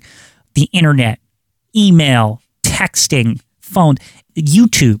 buying music, the internet, email, texting, phone,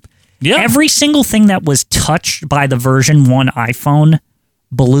 YouTube. Yeah. Every single thing that was touched by the version 1 iPhone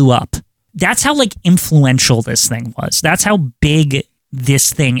blew up. That's how influential this thing was. That's how big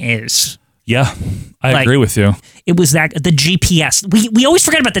this thing is. Yeah, I agree with you. It was the GPS. We always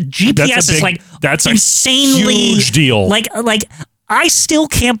forget about the GPS. That's insanely a huge deal. Like I still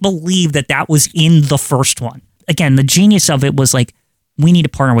can't believe that was in the first one. Again, the genius of it was we need to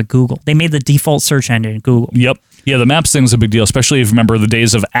partner with Google. They made the default search engine Google. Yep. Yeah, the maps thing is a big deal, especially if you remember the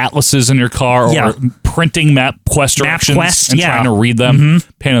days of atlases in your car or printing MapQuest directions and trying to read them.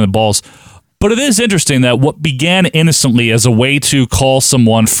 Mm-hmm. Pain in the balls. But it is interesting that what began innocently as a way to call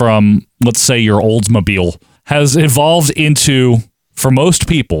someone from, let's say, your Oldsmobile has evolved into, for most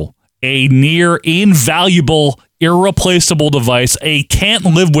people, a near invaluable, irreplaceable device, a can't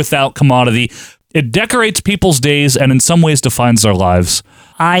live without commodity. It decorates people's days and in some ways defines their lives.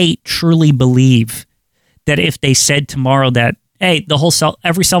 I truly believe that if they said tomorrow that, hey,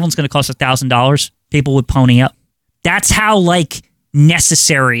 every cell phone's going to cost $1,000, people would pony up. That's how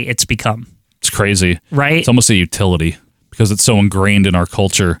necessary it's become. It's crazy. Right? It's almost a utility because it's so ingrained in our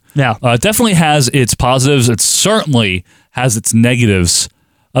culture. Yeah. It definitely has its positives. It certainly has its negatives.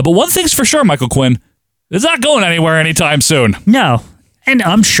 But one thing's for sure, Michael Quinn, it's not going anywhere anytime soon. No. And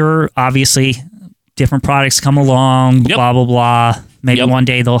I'm sure, obviously, different products come along, blah, blah, blah. Maybe one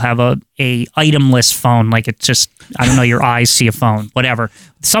day they'll have a itemless phone. It's just, I don't know, your eyes see a phone, whatever.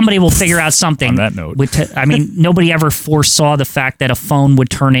 Somebody will figure out something. On that note. Nobody ever foresaw the fact that a phone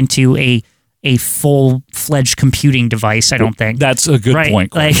would turn into a full-fledged computing device, I don't think. That's a good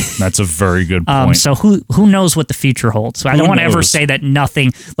point. That's a very good point. So who knows what the future holds? So I don't want to ever say that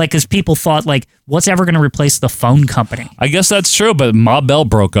nothing, because people thought, what's ever going to replace the phone company? I guess that's true, but Ma Bell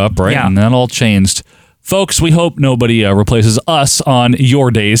broke up, right? Yeah. And that all changed. Folks, we hope nobody replaces us on your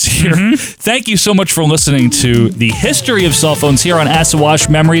days here. Mm-hmm. Thank you so much for listening to the history of cell phones here on Acid Wash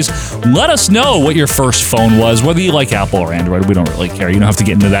Memories. Let us know what your first phone was, whether you like Apple or Android. We don't really care. You don't have to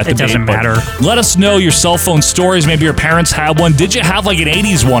get into that debate. It doesn't matter. Let us know your cell phone stories. Maybe your parents had one. Did you have an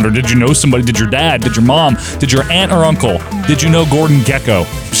 80s one, or did you know somebody? Did your dad? Did your mom? Did your aunt or uncle? Did you know Gordon Gekko?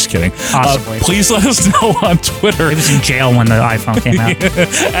 Just kidding. Possibly. Please let us know on Twitter. He was in jail when the iPhone came out.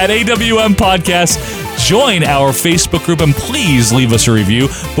 At AWM Podcast. Join our Facebook group and please leave us a review.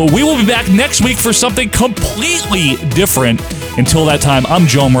 But we will be back next week for something completely different. Until that time, I'm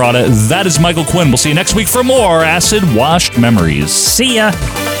Joe Murata. That is Michael Quinn. We'll see you next week for more Acid Washed Memories. See ya.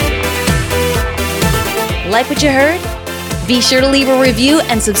 Like what you heard? Be sure to leave a review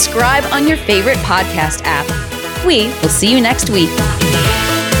and subscribe on your favorite podcast app. We will see you next week.